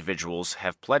following individuals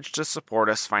have pledged to support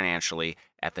us financially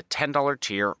at the $10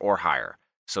 tier or higher,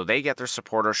 so they get their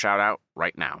supporter shout-out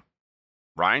right now.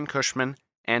 Ryan Cushman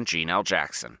and Gene L.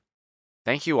 Jackson.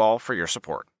 Thank you all for your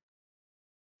support.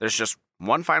 There's just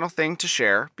one final thing to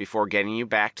share before getting you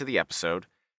back to the episode.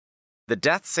 The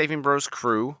Death Saving Bros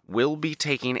crew will be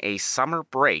taking a summer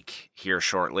break here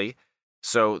shortly,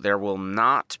 so there will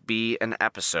not be an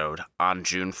episode on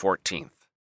June 14th.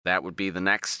 That would be the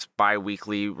next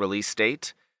bi-weekly release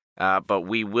date, but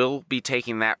we will be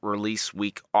taking that release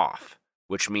week off,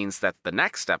 which means that the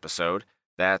next episode,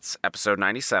 that's episode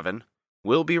 97,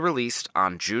 will be released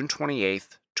on June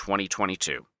 28th,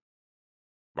 2022.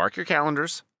 Mark your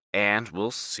calendars, and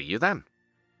we'll see you then.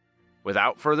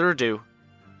 Without further ado,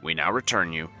 we now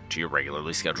return you to your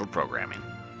regularly scheduled programming.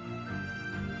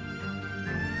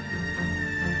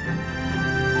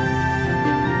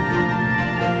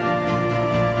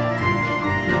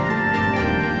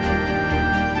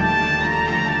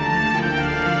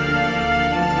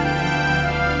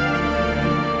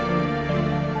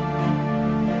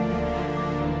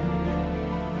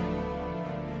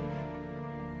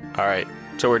 All right,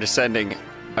 so we're descending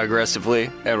aggressively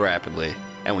and rapidly,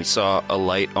 and we saw a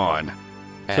light on.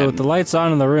 So with the lights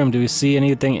on in the room, do we see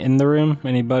anything in the room?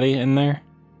 Anybody in there?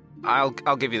 I'll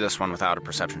give you this one without a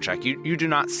perception check. You do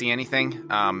not see anything.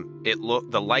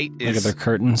 The light is Look at their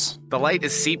curtains. The light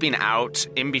is seeping out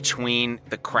in between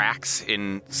the cracks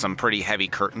in some pretty heavy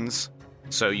curtains,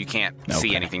 so you can't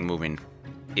see anything moving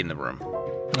in the room.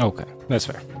 Okay, that's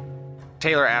fair.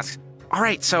 Taylor asks, "All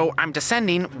right, so I'm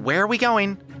descending. Where are we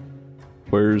going?"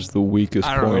 Where's the weakest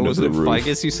I don't point know. of Was the it roof?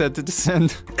 Ficus you said to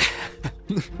descend?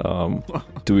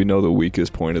 Do we know the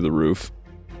weakest point of the roof?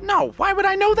 No, why would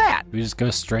I know that? We just go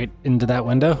straight into that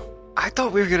window? I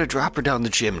thought we were gonna drop her down the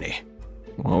chimney.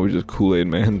 Why don't we just Kool-Aid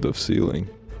Man the ceiling?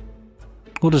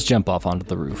 We'll just jump off onto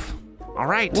the roof. All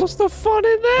right. What's the fun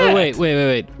in that? Oh,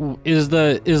 wait. Is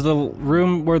the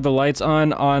room where the light's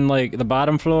on like the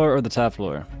bottom floor or the top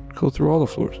floor? Go through all the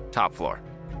floors. Top floor.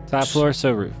 Top floor,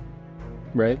 so roof.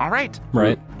 Right? All right.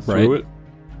 Right. Through it?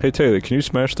 Hey Taylor, can you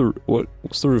smash the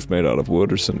what's the roof made out of?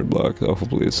 Wood or cinder block?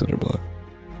 Hopefully it's cinder block.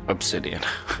 Obsidian.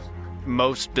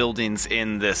 Most buildings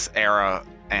in this era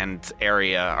and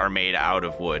area are made out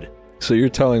of wood. So you're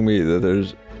telling me that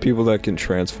there's people that can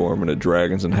transform into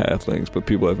dragons and halflings, but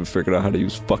people haven't figured out how to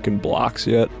use fucking blocks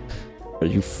yet? Are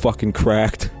you fucking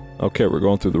cracked? Okay, we're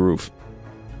going through the roof.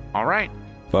 All right.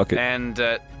 Fuck it. And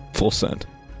Full send.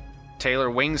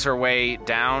 Taylor wings her way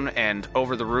down and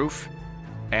over the roof,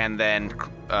 and then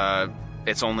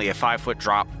it's only a 5-foot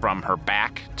drop from her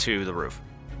back to the roof.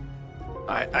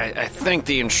 I think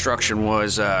the instruction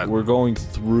was We're going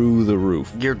through the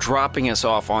roof. you're dropping us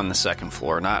off on the second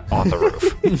floor, not on the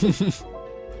roof.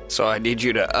 So I need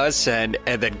you to ascend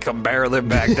and then come barreling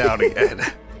back down again.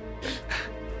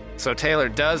 So Taylor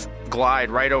does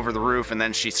glide right over the roof, and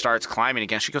then she starts climbing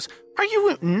again. She goes, "Are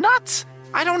you nuts?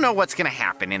 I don't know what's going to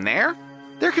happen in there.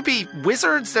 There could be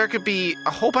wizards. There could be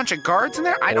a whole bunch of guards in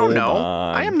there. I don't know.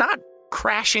 on. I am not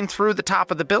crashing through the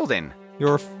top of the building."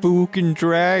 You're a fucking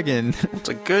dragon. It's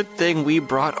a good thing we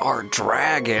brought our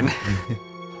dragon.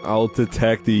 I'll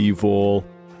detect the evil.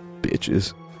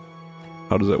 Bitches.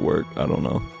 How does that work? I don't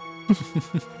know.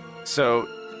 So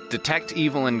detect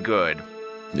evil and good.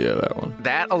 Yeah, that one.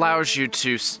 That allows you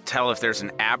to tell if there's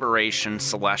an aberration,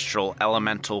 celestial,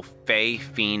 elemental, fey,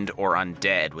 fiend, or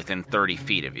undead within 30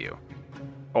 feet of you.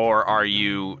 Or are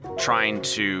you trying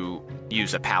to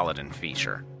use a paladin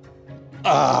feature?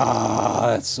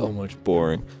 That's so much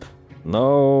boring.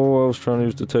 No, I was trying to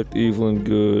use detect evil and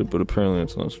good, but apparently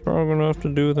it's not strong enough to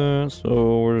do that,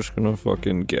 so we're just gonna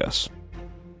fucking guess.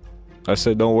 I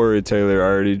said, don't worry, Taylor, I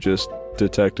already just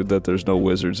detected that there's no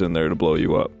wizards in there to blow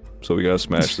you up, so we gotta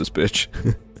smash this bitch.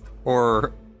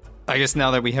 Or, I guess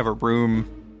now that we have a room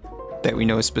that we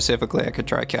know specifically, I could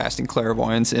try casting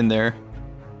clairvoyance in there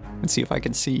and see if I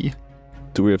can see.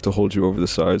 Do we have to hold you over the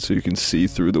side so you can see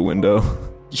through the window?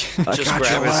 Just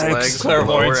grab his legs.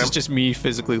 Clairvoyance is just me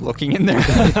physically looking in there.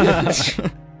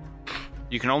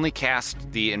 You can only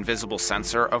cast the invisible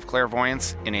sensor of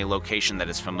clairvoyance in a location that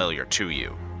is familiar to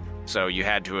you. So you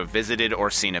had to have visited or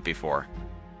seen it before.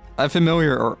 A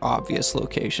familiar or obvious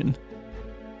location.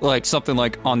 Like something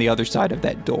like on the other side of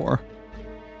that door.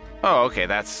 Oh, okay,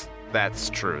 that's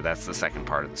true. That's the second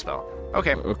part of the spell.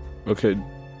 Okay. Okay,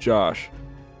 Josh,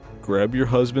 grab your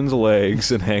husband's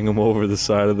legs and hang him over the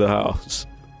side of the house.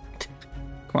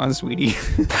 Come on, sweetie.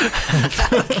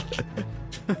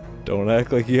 Don't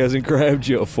act like he hasn't grabbed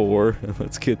you before.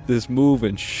 Let's get this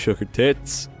moving, sugar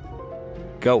tits.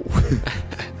 Go.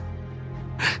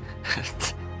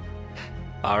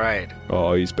 All right.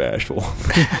 Oh, he's bashful.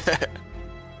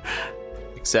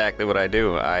 Exactly what I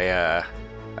do. I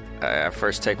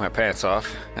first take my pants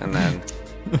off, and then...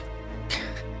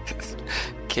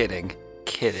 Kidding.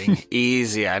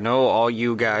 Easy. I know all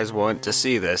you guys want to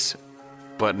see this,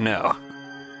 but no.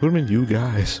 What do you mean, you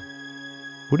guys?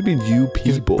 What do you mean, you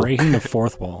people? Breaking the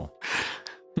fourth wall.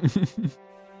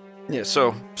 Yeah,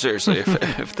 so, seriously,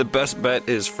 if the best bet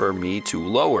is for me to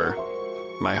lower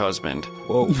my husband...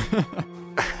 Whoa.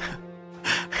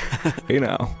 Hey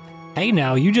now. Hey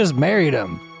now, you just married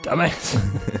him, dumbass.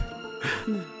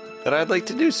 Then I'd like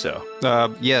to do so.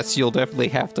 Yes, you'll definitely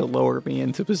have to lower me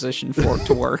into position for it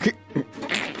to work.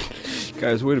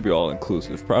 Guys, way to be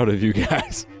all-inclusive. Proud of you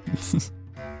guys.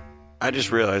 I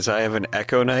just realized I have an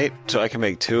Echo Knight, so I can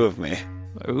make two of me.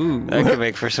 Ooh. That can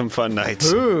make for some fun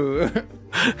nights. Ooh.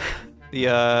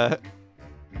 I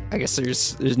guess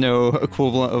there's no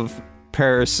equivalent of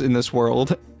Paris in this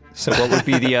world. So what would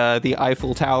be the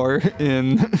Eiffel Tower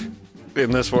in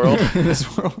this world? in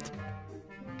this world?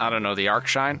 I don't know, the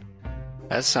Arkshine?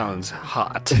 That sounds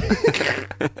hot.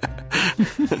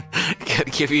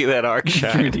 Gotta give you that arc Give me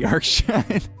shine. the arc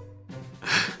shine.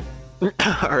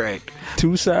 All right.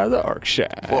 Two sides of the arc shine.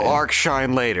 We'll arc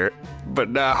shine later, but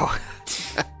now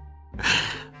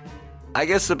I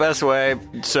guess the best way,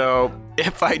 so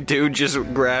if I do just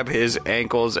grab his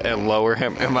ankles and lower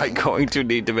him, am I going to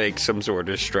need to make some sort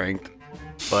of strength?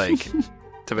 Like,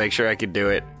 to make sure I can do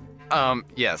it?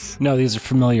 Yes. No, these are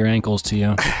familiar ankles to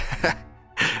you.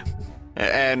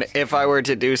 And if I were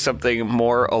to do something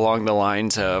more along the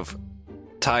lines of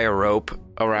tie a rope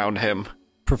around him.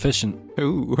 Proficient.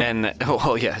 Ooh. And,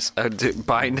 well, yes,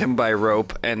 bind him by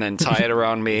rope and then tie it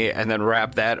around me and then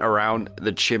wrap that around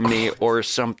the chimney or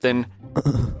something.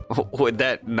 Would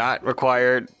that not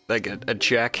require, like, a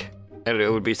check and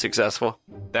it would be successful?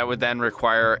 That would then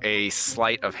require a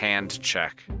sleight of hand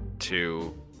check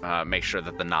to make sure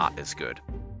that the knot is good.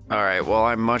 All right, well,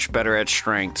 I'm much better at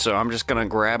strength, so I'm just going to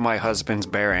grab my husband's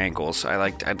bare ankles.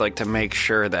 I'd like to make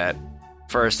sure that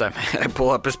first I pull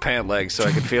up his pant leg so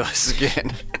I can feel his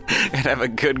skin and have a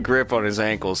good grip on his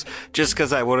ankles. Just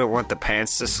because I wouldn't want the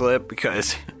pants to slip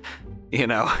because, you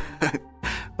know, a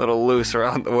little loose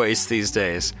around the waist these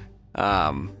days.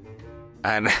 And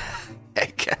I'm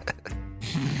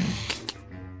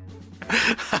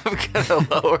going to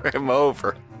lower him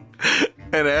over.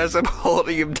 And as I'm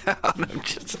holding him down, I'm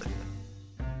just...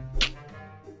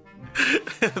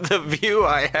 the view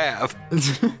I have.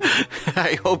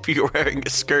 I hope you're wearing a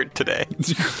skirt today.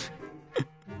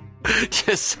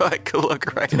 Just so I could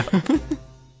look right up.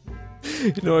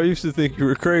 You know, I used to think you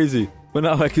were crazy, but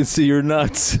now I can see you're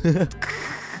nuts.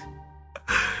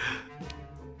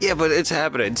 Yeah, but it's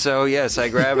happening. So yes, I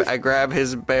grab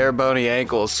his bare bony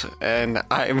ankles, and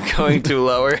I'm going to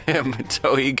lower him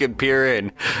so he can peer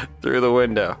in through the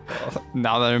window.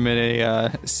 Now that I'm in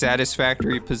a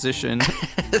satisfactory position,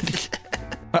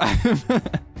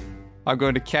 I'm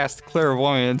going to cast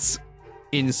Clairvoyance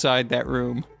inside that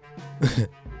room.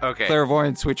 Okay.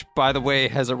 Clairvoyance, which, by the way,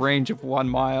 has a range of 1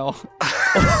 mile.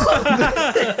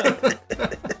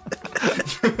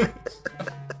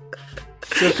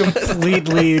 So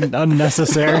completely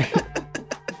unnecessary.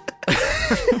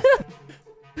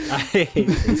 I hate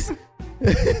this.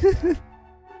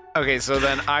 Okay, so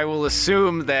then I will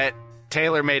assume that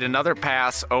Taylor made another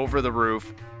pass over the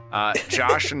roof.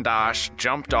 Josh and Dosh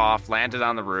jumped off, landed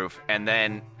on the roof, and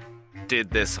then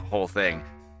did this whole thing.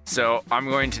 So I'm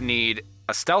going to need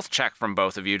a stealth check from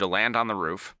both of you to land on the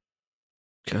roof.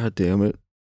 God damn it.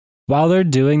 While they're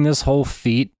doing this whole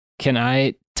feat, can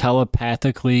I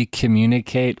telepathically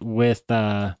communicate with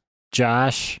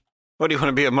Josh? What do you want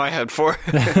to be in my head for?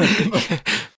 I'm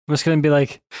just going to be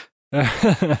like,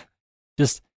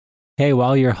 just, hey,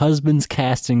 while your husband's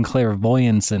casting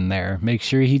clairvoyance in there, make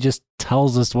sure he just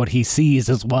tells us what he sees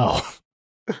as well.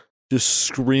 Just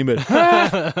scream it.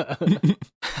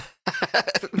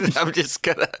 I'm just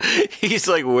gonna... He's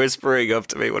like whispering up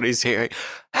to me when he's hearing,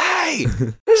 hey,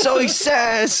 so he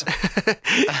says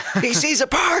he sees a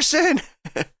person.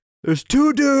 There's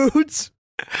 2 dudes.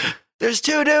 There's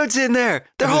 2 dudes in there.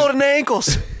 They're holding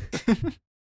ankles.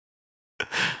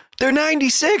 They're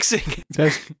 96ing.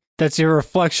 That's your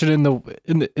reflection in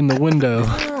the window,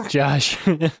 Josh.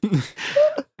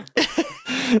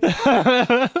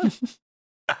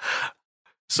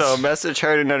 So, message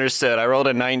heard and understood. I rolled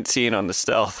a 19 on the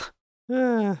stealth.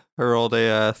 I rolled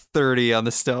a 30 on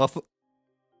the stealth.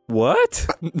 What?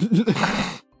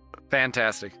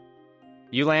 Fantastic.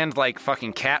 You land like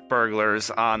fucking cat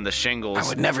burglars on the shingles. I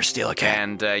would never steal a cat.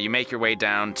 And you make your way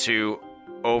down to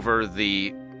over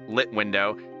the lit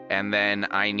window. And then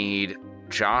I need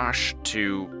Josh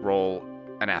to roll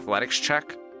an athletics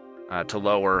check to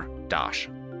lower Dosh.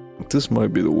 This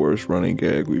might be the worst running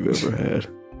gag we've ever had.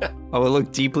 I would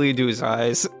look deeply into his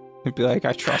eyes and be like,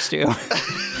 I trust you. I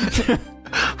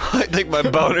think my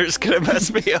boner's gonna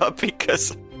mess me up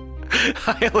because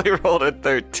I only rolled a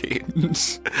 13.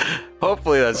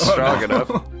 Hopefully that's strong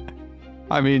enough.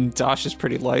 I mean, Dosh is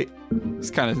pretty light. He's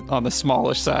kind of on the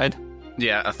smallish side.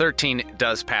 Yeah, a 13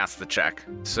 does pass the check.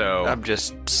 So I'm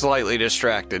just slightly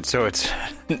distracted, so it's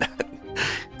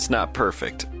not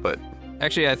perfect, but...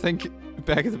 Actually, I think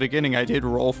back at the beginning I did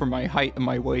roll for my height and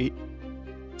my weight.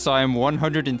 So I am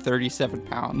 137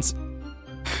 pounds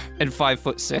and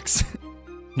 5'6".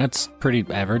 That's pretty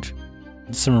average.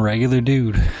 Some regular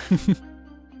dude.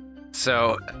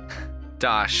 So,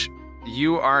 Dosh,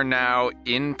 you are now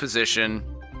in position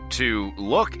to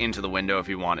look into the window if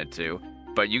you wanted to,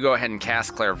 but you go ahead and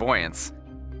cast Clairvoyance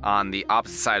on the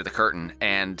opposite side of the curtain,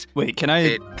 and... Wait, can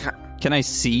I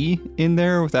see in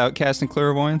there without casting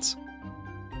Clairvoyance?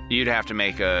 You'd have to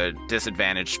make a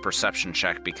disadvantaged perception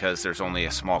check because there's only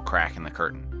a small crack in the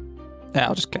curtain. Yeah,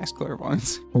 I'll just cast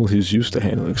Clairvoyance. Well, he's used to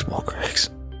handling small cracks.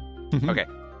 Okay.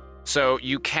 So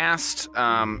you cast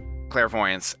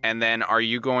Clairvoyance, and then are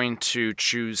you going to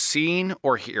choose seeing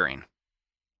or hearing?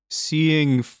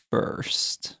 Seeing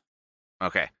first.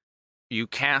 Okay. You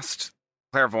cast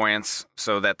clairvoyance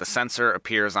so that the sensor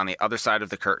appears on the other side of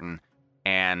the curtain,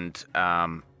 and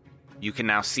you can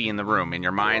now see in the room. In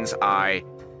your mind's eye,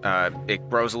 it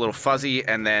grows a little fuzzy,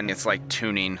 and then it's like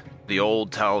tuning the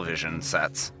old television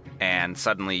sets. And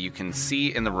suddenly you can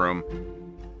see in the room,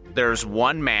 there's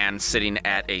one man sitting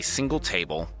at a single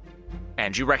table,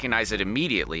 and you recognize it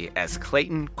immediately as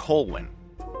Clayton Colwyn.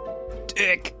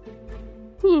 Dick.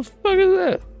 Who the fuck is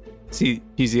that? See,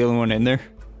 he's the only one in there.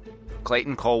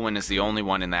 Clayton Colwyn is the only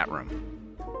one in that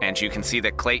room. And you can see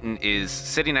that Clayton is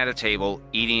sitting at a table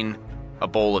eating a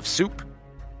bowl of soup,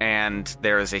 and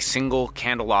there is a single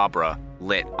candelabra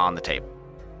lit on the table.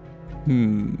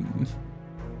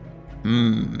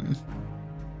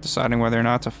 Deciding whether or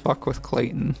not to fuck with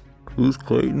Clayton. Who's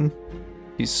Clayton?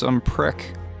 He's some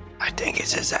prick. I think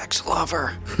it's his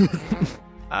ex-lover.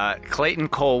 Clayton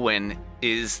Colwyn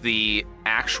is the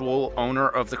actual owner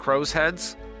of the Crow's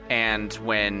Heads, and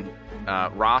when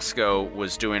Roscoe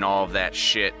was doing all of that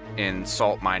shit in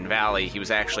Salt Mine Valley, he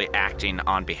was actually acting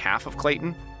on behalf of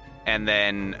Clayton, and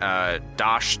then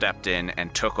Dosh stepped in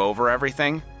and took over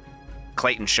everything.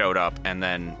 Clayton showed up and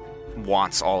then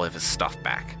wants all of his stuff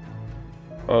back.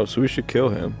 Oh, so we should kill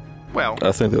him. Well,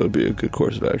 I think that would be a good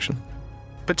course of action.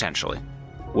 potentially.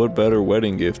 What better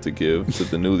wedding gift to give to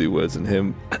the newlyweds than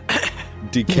him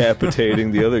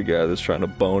decapitating the other guy that's trying to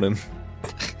bone him?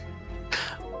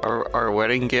 Our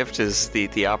wedding gift is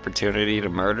the opportunity to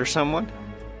murder someone?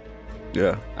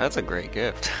 Yeah. That's a great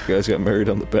gift. You guys got married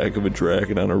on the back of a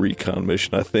dragon on a recon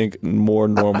mission. I think more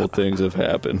normal things have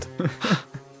happened.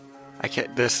 I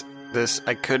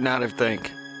could not have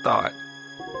thought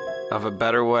of a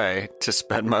better way to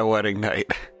spend my wedding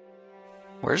night.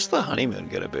 Where's the honeymoon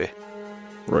gonna be?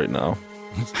 Right now.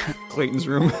 Clayton's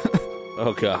room.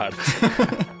 Oh, God.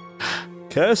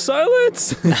 Cast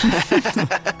silence!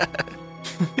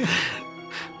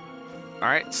 All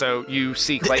right, so you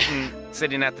see Clayton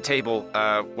sitting at the table.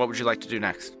 What would you like to do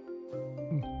next?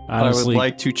 Honestly, I would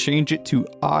like to change it to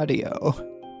audio.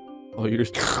 Oh, you're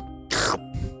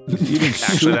eating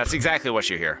Actually, soup. that's exactly what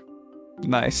you hear.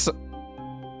 Nice.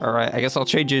 All right, I guess I'll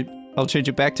change it. I'll change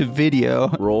it back to video.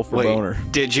 Roll for Wait, boner.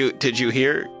 did you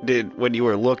hear? When you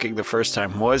were looking the first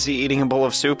time, was he eating a bowl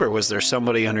of soup, or was there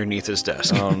somebody underneath his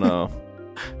desk? Oh, no.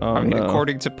 Oh, I mean, no.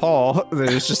 according to Paul,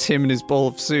 there's just him and his bowl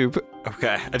of soup.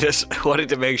 Okay, I just wanted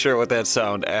to make sure what that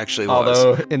sound actually was.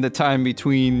 Although, in the time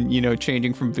between,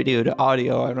 changing from video to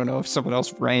audio, I don't know if someone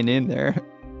else ran in there.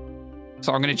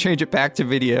 So I'm going to change it back to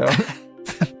video.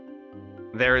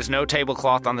 There is no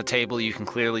tablecloth on the table. You can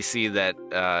clearly see that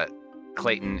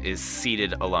Clayton is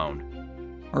seated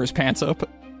alone. Or his pants up.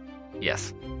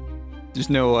 Yes. There's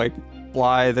no,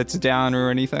 fly that's down or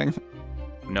anything.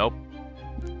 Nope.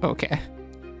 Okay.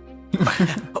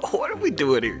 What are we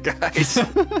doing here, guys? I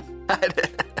was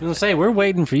gonna say, we're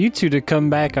waiting for you two to come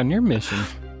back on your mission.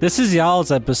 This is y'all's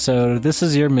episode. This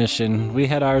is your mission. We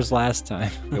had ours last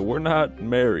time. Yeah, we're not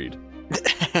married.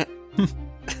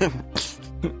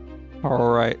 All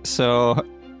right, so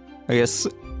I guess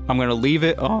I'm going to leave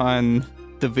it on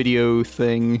the video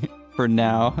thing for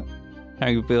now.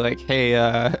 I could be like,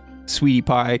 hey, sweetie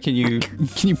pie, can you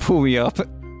pull me up?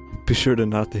 Be sure to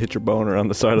not to hit your boner on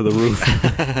the side of the roof.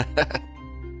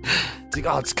 It's like,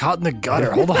 oh, it's caught in the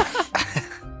gutter. Hold on.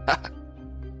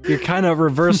 You're kind of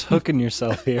reverse hooking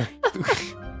yourself here.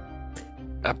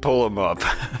 I pull him up.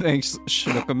 Thanks,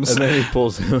 Schnookums.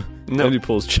 And then he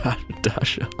pulls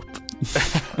Josh up.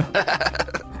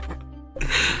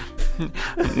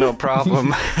 No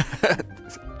problem.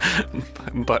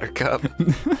 Buttercup.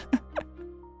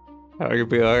 I could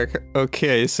be like,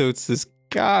 okay, so it's this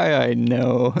guy I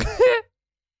know.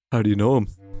 How do you know him?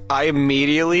 I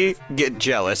immediately get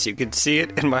jealous. You can see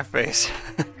it in my face.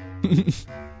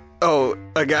 Oh,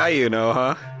 a guy you know,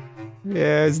 huh?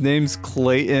 Yeah, his name's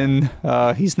Clayton.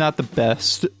 He's not the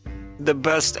best The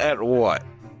best at what?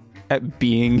 at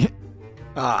being.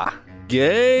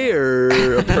 Gay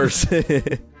or a person?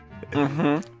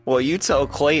 Mm-hmm. Well, you tell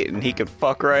Clayton he could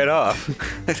fuck right off.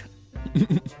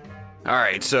 All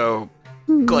right, so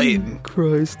Clayton,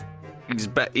 Christ.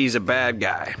 he's a bad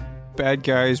guy. Bad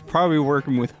guy is probably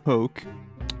working with Hoke.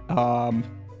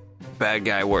 Bad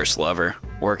guy, worst lover.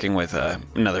 Working with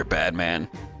another bad man.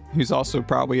 Who's also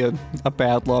probably a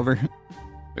bad lover.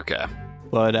 Okay.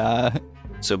 But,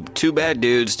 So two bad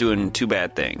dudes doing two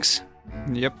bad things.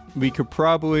 yep, we could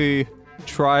probably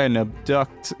try and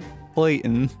abduct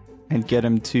Clayton and get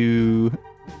him to,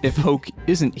 if Hoke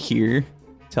isn't here,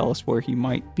 tell us where he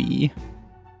might be.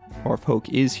 Or if Hoke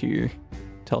is here,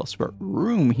 tell us what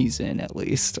room he's in, at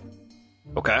least.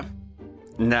 Okay.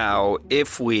 Now,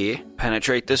 if we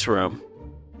penetrate this room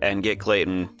and get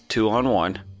Clayton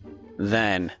 2-on-1,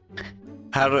 then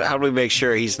how do we make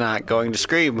sure he's not going to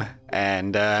scream?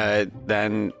 And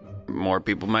then more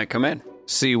people might come in.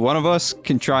 See, one of us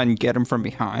can try and get him from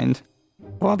behind,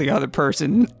 while the other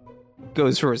person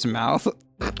goes for his mouth.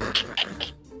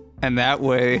 And that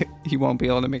way, he won't be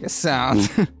able to make a sound.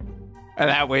 And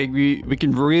that way, we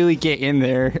can really get in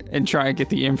there and try and get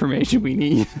the information we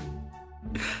need.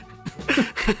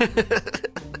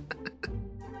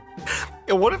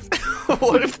 And what if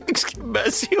things get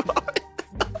messy?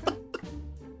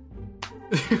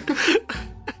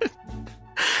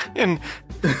 And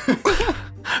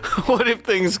what if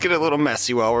things get a little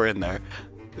messy while we're in there?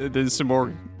 There's some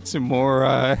more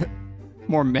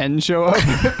men show up.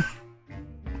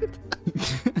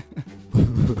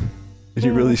 Did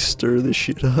you really stir this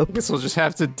shit up? I guess we'll just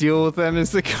have to deal with them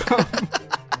as they come.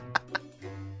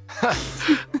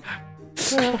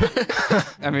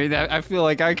 I mean, I feel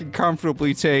like I can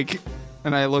comfortably take,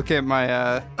 and I look at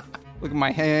my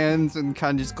hands and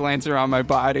kind of just glance around my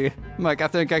body. I'm like, I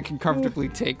think I can comfortably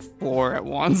take 4 at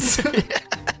once.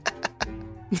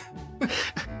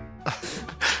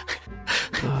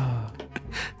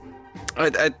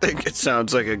 I think it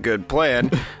sounds like a good plan.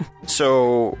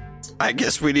 So I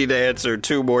guess we need to answer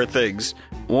 2 more things.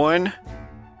 1,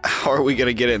 how are we going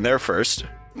to get in there first?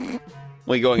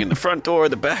 We going in the front door,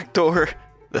 the back door,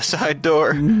 the side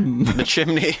door, the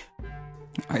chimney?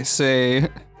 I say,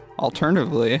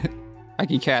 alternatively, I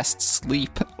can cast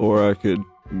sleep. Or I could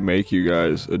make you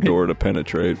guys a door to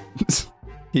penetrate.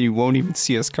 He won't even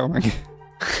see us coming.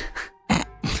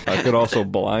 I could also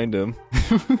blind him.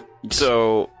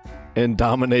 So... and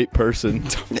dominate person.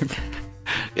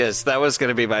 Yes, that was going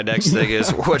to be my next thing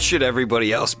is what should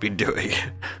everybody else be doing?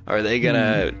 Are they going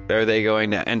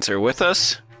to enter with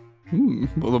us?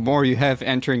 Well, the more you have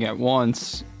entering at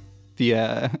once,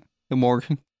 the more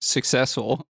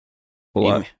successful.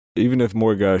 Well, even if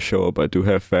more guys show up, I do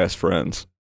have fast friends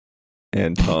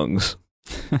and tongues.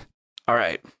 All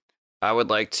right. I would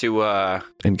like to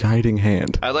and guiding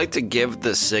hand. I'd like to give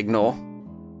the signal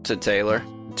to Taylor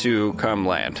to come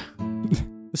land.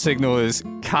 The signal is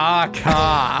ka.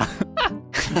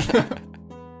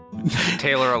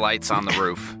 Taylor alights on the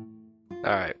roof.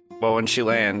 All right. Well, when she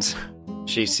lands,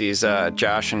 she sees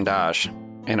Josh and Dash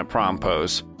in a prom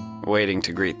pose, waiting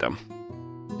to greet them.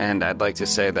 And I'd like to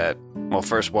say that, well,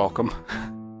 first, welcome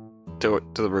to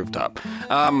the rooftop.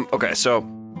 Okay, so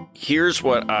here's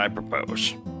what I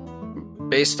propose.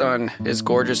 Based on his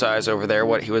gorgeous eyes over there,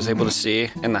 what he was able to see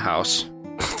in the house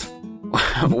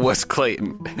was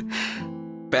Clayton.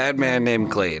 Bad man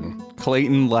named Clayton.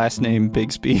 Clayton, last name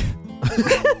Bigsby.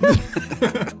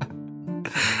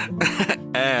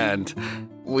 And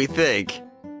we think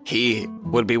he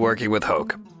would be working with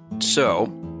Hoke. So,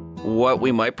 what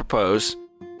we might propose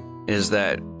is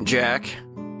that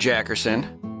Jackerson,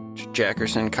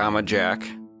 comma, Jack,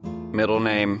 middle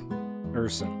name,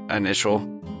 Urson. initial.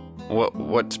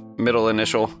 What's middle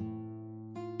initial?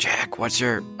 Jack, what's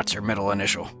your middle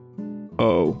initial?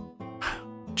 Oh.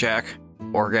 Jack,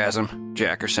 Orgasm,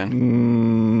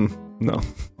 Jackerson. No.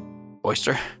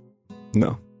 Oyster?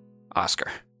 No.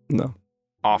 Oscar. No.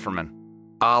 Offerman.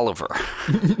 Oliver.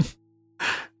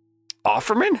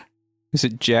 Offerman? Is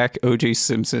it Jack O.J.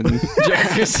 Simpson?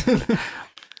 Jackerson.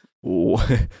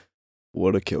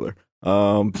 What a killer.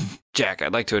 Jack,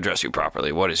 I'd like to address you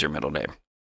properly. What is your middle name?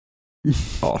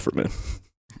 Offerman.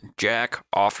 Jack,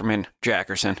 Offerman,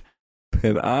 Jackerson.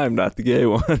 And I'm not the gay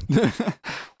one.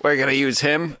 We're going to use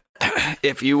him.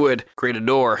 If you would create a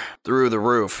door through the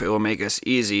roof, it will make us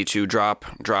easy to drop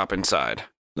inside.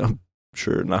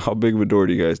 Sure. Now, how big of a door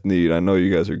do you guys need? I know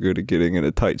you guys are good at getting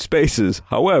into tight spaces.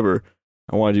 However,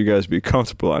 I want you guys to be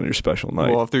comfortable on your special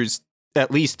night. Well, if there's at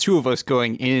least 2 of us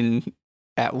going in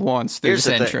at once, there's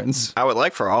Here's the entrance. thing. I would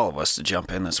like for all of us to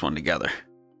jump in this one together.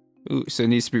 Ooh, so it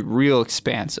needs to be real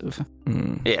expansive.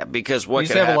 Yeah, because what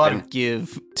needs could to have happen... a lot of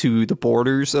give to the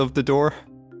borders of the door.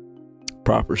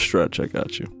 Proper stretch, I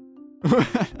got you.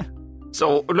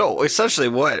 So, no, essentially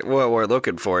what we're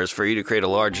looking for is for you to create a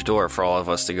large door for all of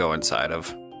us to go inside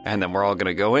of. And then we're all going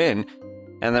to go in,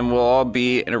 and then we'll all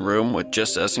be in a room with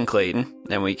just us and Clayton,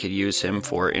 and we could use him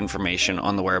for information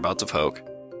on the whereabouts of Hoke.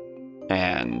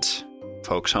 And if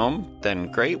Hoke's home, then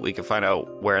great, we can find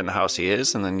out where in the house he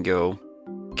is, and then go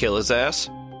kill his ass.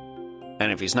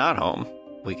 And if he's not home,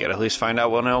 we could at least find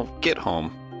out when he'll get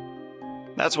home.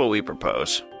 That's what we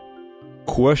propose.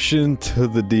 Question to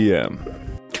the DM.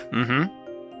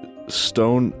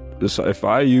 Stone. If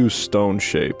I use stone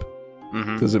shape,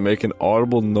 does it make an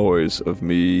audible noise of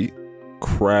me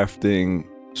crafting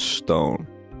stone?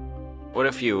 What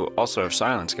if you also have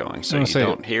silence going, so you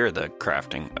don't hear the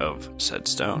crafting of said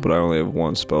stone? But I only have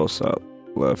one spell slot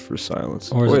left for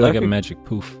silence. Or is it like a magic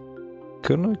poof?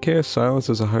 Couldn't I cast silence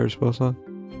as a higher spell slot?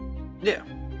 Yeah,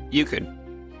 you could.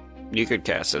 You could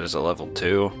cast it as a level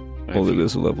 2. Well, it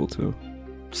is a level 2.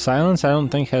 Silence, I don't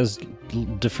think, has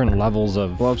different levels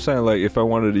of... Well, I'm saying, like, if I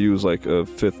wanted to use, like, a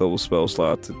 5th level spell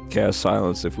slot to cast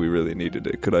silence if we really needed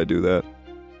it, could I do that?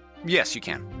 Yes, you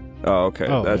can. Oh,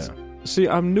 okay. See,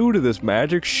 I'm new to this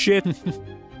magic shit.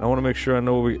 I want to make sure I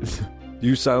know what we...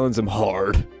 You silence him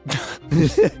hard.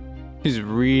 He's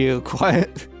real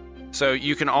quiet. So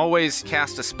you can always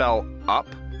cast a spell up.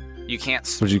 You can't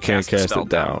But you can't cast it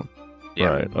down. Yeah.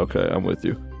 Right, okay, I'm with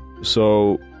you.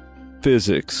 So,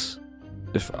 physics.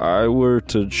 If I were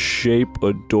to shape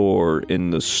a door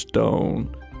in the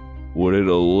stone, would it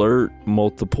alert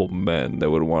multiple men that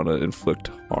would want to inflict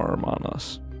harm on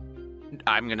us?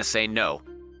 I'm going to say no.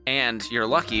 And you're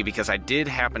lucky because I did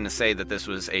happen to say that this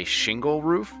was a shingle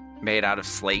roof made out of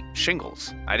slate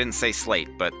shingles. I didn't say slate,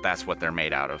 but that's what they're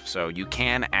made out of. So you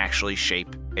can actually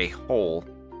shape a hole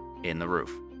in the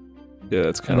roof. Yeah,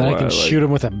 that's kind of why why I can shoot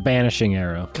him with a banishing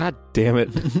arrow. God damn it.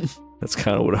 That's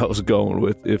kind of what I was going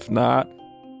with. If not,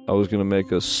 I was going to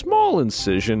make a small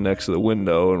incision next to the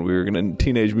window, and we were going to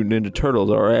Teenage Mutant Ninja Turtles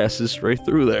our asses straight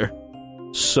through there.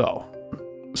 So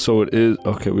it is...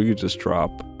 Okay, we could just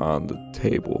drop on the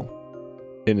table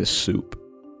in his soup.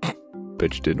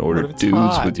 Bitch didn't order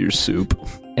dudes with your soup.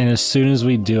 And as soon as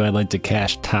we do, I'd like to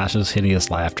cast Tasha's hideous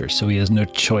laughter, so he has no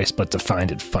choice but to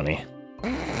find it funny.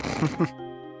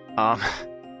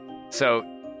 So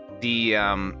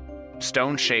the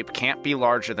stone shape can't be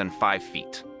larger than 5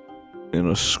 feet. In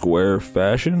a square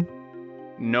fashion?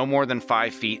 No more than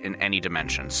 5 feet in any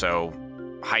dimension. So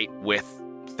height, width,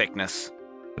 thickness.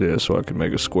 Yeah, so I can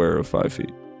make a square of 5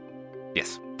 feet.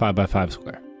 Yes. 5 by 5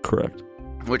 square. Correct.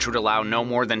 Which would allow no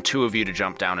more than 2 of you to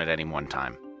jump down at any one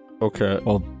time. Okay.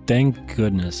 Well, thank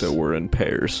goodness. That we're in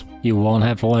pairs. You won't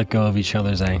have to let go of each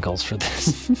other's ankles for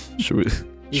this. Should we...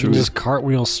 You can just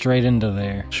cartwheel straight into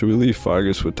there. Should we leave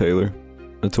Figus with Taylor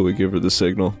until we give her the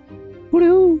signal?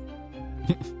 Woo-doo!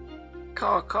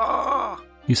 Caw-caw!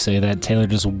 You say that, Taylor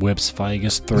just whips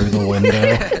Figus through the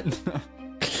window.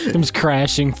 Comes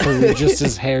crashing through, just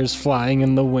his hair's flying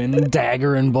in the wind,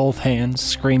 dagger in both hands,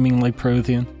 screaming like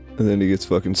Prothean. And then he gets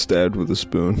fucking stabbed with a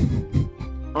spoon.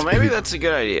 Well, maybe that's a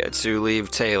good idea, to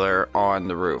leave Taylor on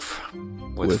the roof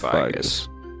with Figus.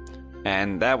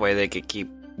 And that way they could keep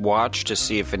watch to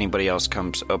see if anybody else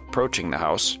comes approaching the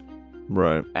house.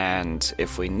 Right. And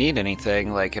if we need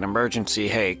anything, like an emergency,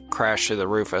 hey, crash through the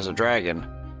roof as a dragon,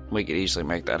 we could easily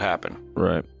make that happen.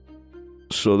 Right.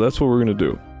 So that's what we're going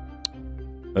to do.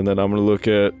 And then I'm going to look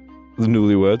at the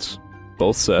newlyweds,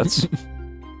 both sets,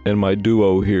 and my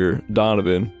duo here,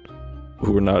 Donovan,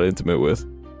 who we're not intimate with.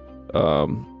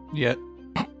 Yet.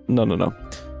 No.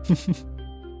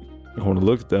 I want to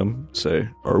look at them, say,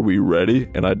 are we ready?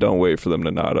 And I don't wait for them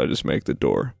to nod. I just make the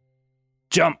door.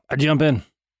 Jump! I jump in.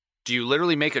 Do you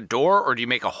literally make a door, or do you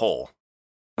make a hole?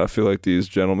 I feel like these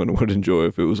gentlemen would enjoy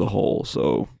if it was a hole,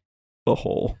 so a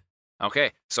hole.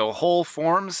 Okay, so a hole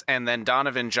forms, and then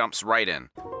Donovan jumps right in.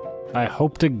 I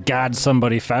hope to God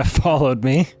somebody followed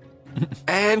me.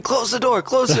 And close the door,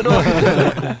 close the door.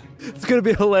 It's going to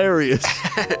be hilarious.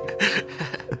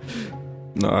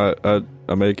 No,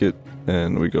 I make it,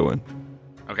 and we go in.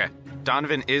 Okay.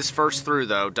 Donovan is first through,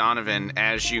 though. Donovan,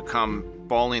 as you come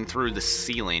falling through the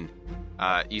ceiling,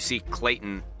 you see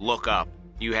Clayton look up.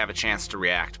 You have a chance to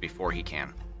react before he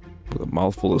can. With a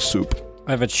mouthful of soup.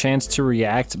 I have a chance to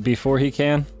react before he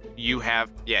can? You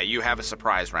have a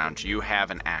surprise round. You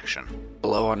have an action.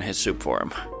 Blow on his soup for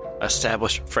him.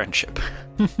 Establish friendship.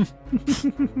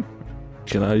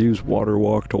 Can I use water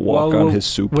walk to walk on his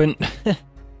soup?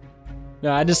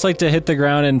 No, I just like to hit the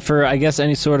ground, and for, I guess,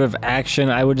 any sort of action,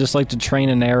 I would just like to train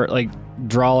an arrow, like,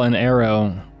 draw an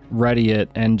arrow, ready it,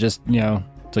 and just,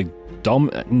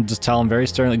 don't, just tell him very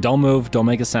sternly, don't move, don't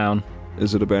make a sound.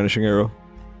 Is it a banishing arrow?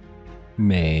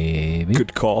 Maybe.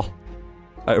 Good call.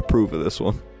 I approve of this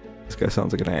one. This guy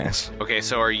sounds like an ass. Okay,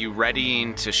 so are you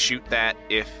readying to shoot that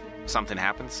if something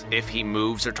happens? If he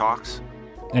moves or talks?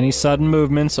 Any sudden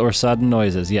movements or sudden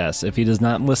noises, yes. If he does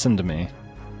not listen to me,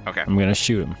 okay, I'm going to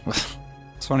shoot him.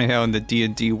 It's funny how in the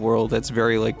D&D world that's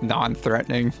very,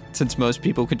 non-threatening, since most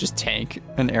people could just tank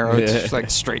an arrow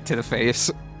just, straight to the face.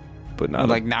 But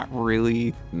not not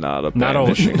really. Not a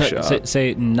banishing shot.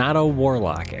 Say, not a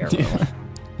warlock arrow. Yeah.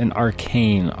 An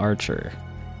arcane archer.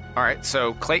 All right,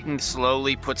 so Clayton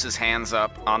slowly puts his hands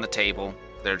up on the table.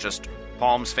 They're just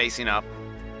palms facing up,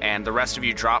 and the rest of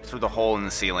you drop through the hole in the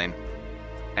ceiling,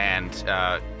 and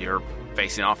you're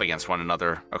facing off against one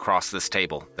another across this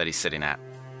table that he's sitting at.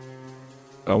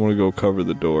 I want to go cover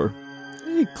the door.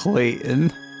 Hey,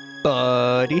 Clayton,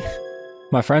 buddy.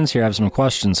 My friends here have some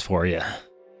questions for you.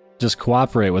 Just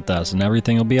cooperate with us and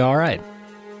everything will be all right.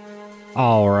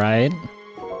 All right.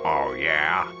 Oh,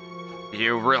 yeah?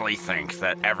 You really think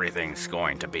that everything's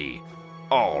going to be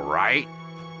all right?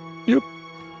 Yep.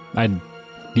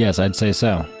 Yes, I'd say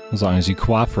so, as long as you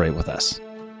cooperate with us.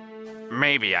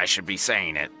 Maybe I should be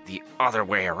saying it the other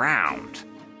way around,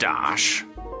 Dosh.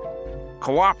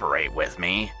 Cooperate with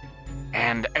me,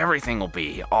 and everything will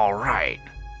be all right.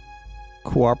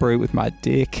 Cooperate with my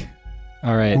dick.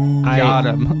 All right. Got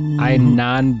him. I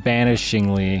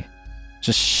non-banishingly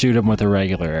just shoot him with a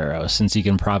regular arrow, since he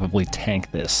can probably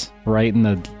tank this right in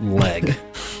the leg.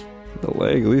 The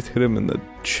leg, at least hit him in the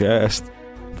chest.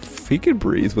 If he could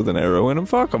breathe with an arrow in him,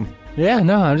 fuck him. Yeah,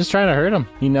 no, I'm just trying to hurt him.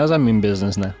 He knows I'm in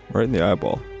business now. Right in the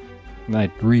eyeball. I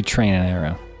retrain an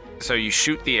arrow. So you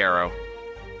shoot the arrow,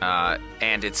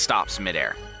 and it stops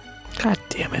midair. God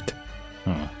damn it.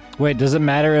 Wait, does it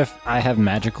matter if I have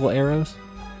magical arrows?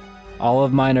 All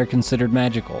of mine are considered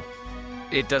magical.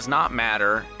 It does not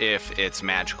matter if it's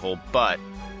magical, but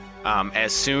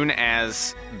as soon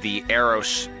as the arrow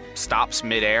stops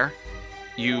midair,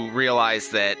 you realize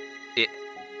that it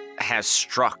has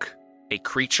struck a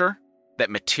creature that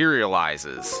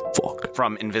materializes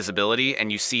from invisibility,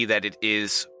 and you see that it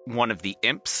is one of the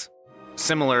imps,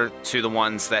 similar to the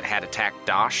ones that had attacked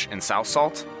Dosh in South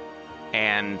Salt,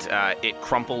 and it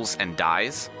crumples and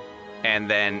dies.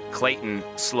 And then Clayton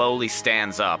slowly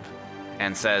stands up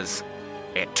and says,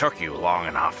 "It took you long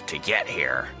enough to get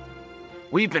here.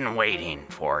 We've been waiting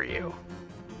for you."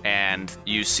 And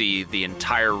you see the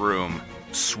entire room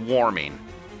swarming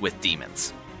with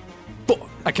demons.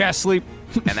 I can't sleep.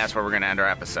 And that's where we're going to end our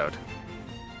episode.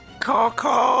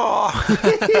 Caw-caw.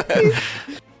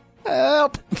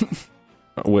 Help.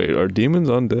 Wait, are demons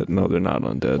undead? No, they're not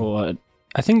undead. What?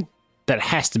 I think that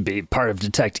has to be part of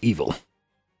Detect Evil.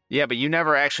 Yeah, but you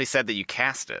never actually said that you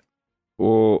cast it.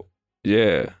 Well,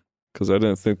 yeah, because I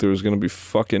didn't think there was going to be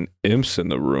fucking imps in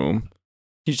the room.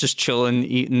 He's just chilling,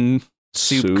 eating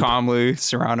soup calmly,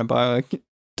 surrounded by like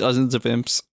dozens of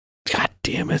imps. God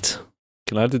damn it.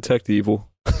 Can I detect evil?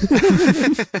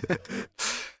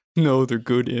 No, they're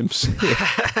good imps.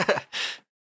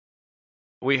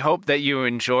 We hope that you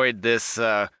enjoyed this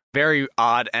very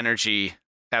odd energy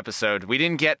episode. We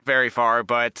didn't get very far,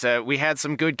 but we had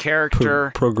some good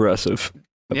character... Progressive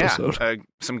episode. Yeah,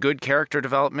 some good character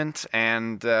development,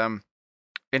 and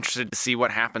interested to see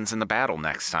what happens in the battle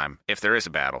next time. If there is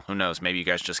a battle. Who knows? Maybe you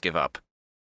guys just give up.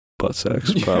 Butt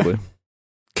sex, probably.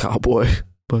 Cowboy.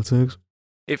 Butt sex.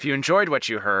 If you enjoyed what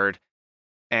you heard,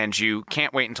 and you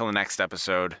can't wait until the next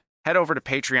episode, head over to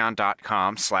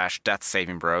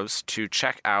patreon.com/deathsavingbros to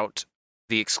check out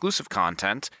the exclusive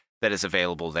content that is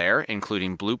available there,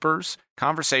 including bloopers,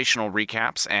 conversational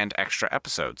recaps, and extra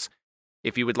episodes.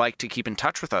 If you would like to keep in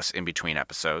touch with us in between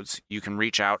episodes, you can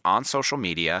reach out on social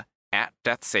media at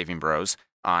Death Saving Bros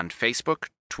on Facebook,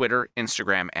 Twitter,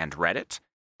 Instagram, and Reddit.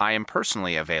 I am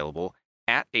personally available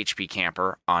at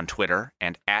HPCamper on Twitter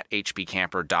and at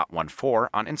hpcamper.14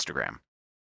 on Instagram.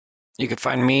 You can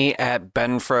find me at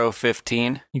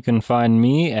benfro15. You can find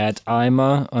me at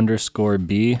ima_b_rad.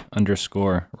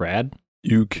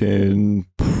 You can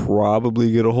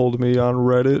probably get a hold of me on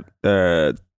Reddit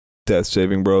at Death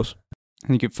Saving Bros.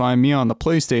 And you can find me on the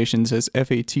PlayStations as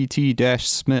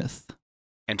FATT-Smith.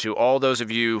 And to all those of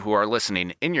you who are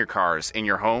listening in your cars, in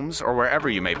your homes, or wherever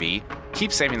you may be,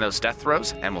 keep saving those death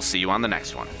throws, and we'll see you on the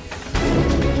next one.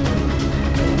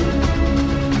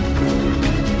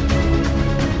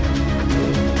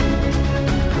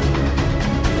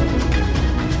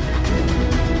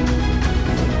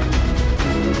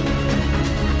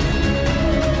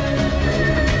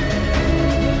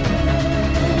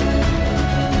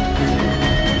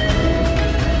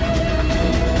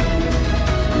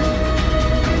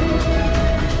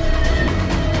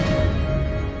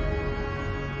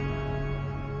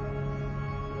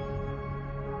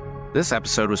 This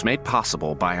episode was made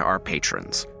possible by our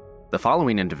patrons. The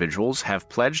following individuals have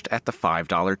pledged at the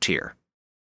 $5 tier.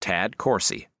 Tad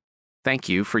Corsi. Thank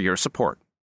you for your support.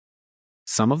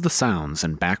 Some of the sounds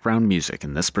and background music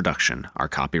in this production are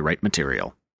copyright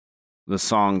material. The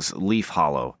songs Leaf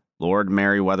Hollow, Lord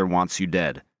Merryweather Wants You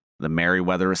Dead, The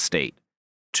Merryweather Estate,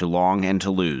 To Long and to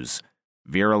Lose,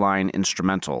 Viraline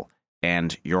Instrumental,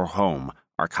 and Your Home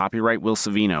are copyright Will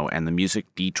Savino and the Music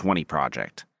D20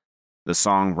 Project. The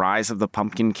song Rise of the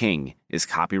Pumpkin King is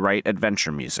copyright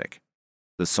Adventure Music.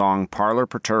 The song Parlor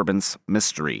Perturbance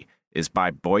Mystery is by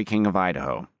Boy King of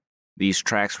Idaho. These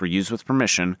tracks were used with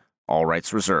permission, all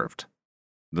rights reserved.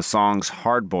 The songs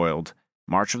Hard Boiled,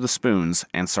 March of the Spoons,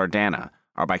 and Sardana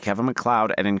are by Kevin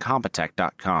MacLeod at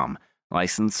Incompetech.com,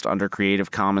 licensed under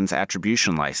Creative Commons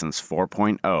Attribution License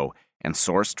 4.0 and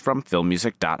sourced from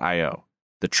filmmusic.io.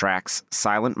 The tracks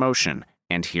Silent Motion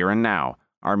and Here and Now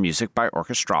are music by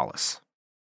Orchestralis.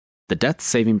 The Death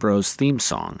Saving Bros theme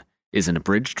song is an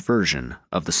abridged version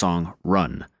of the song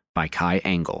Run by Kai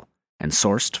Engel and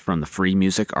sourced from the Free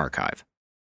Music Archive.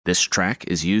 This track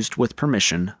is used with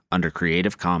permission under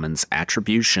Creative Commons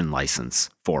Attribution License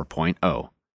 4.0.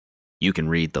 You can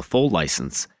read the full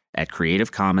license at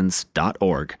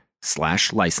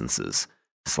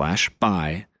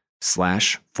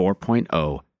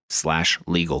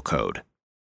creativecommons.org/licenses/by/4.0/legal code.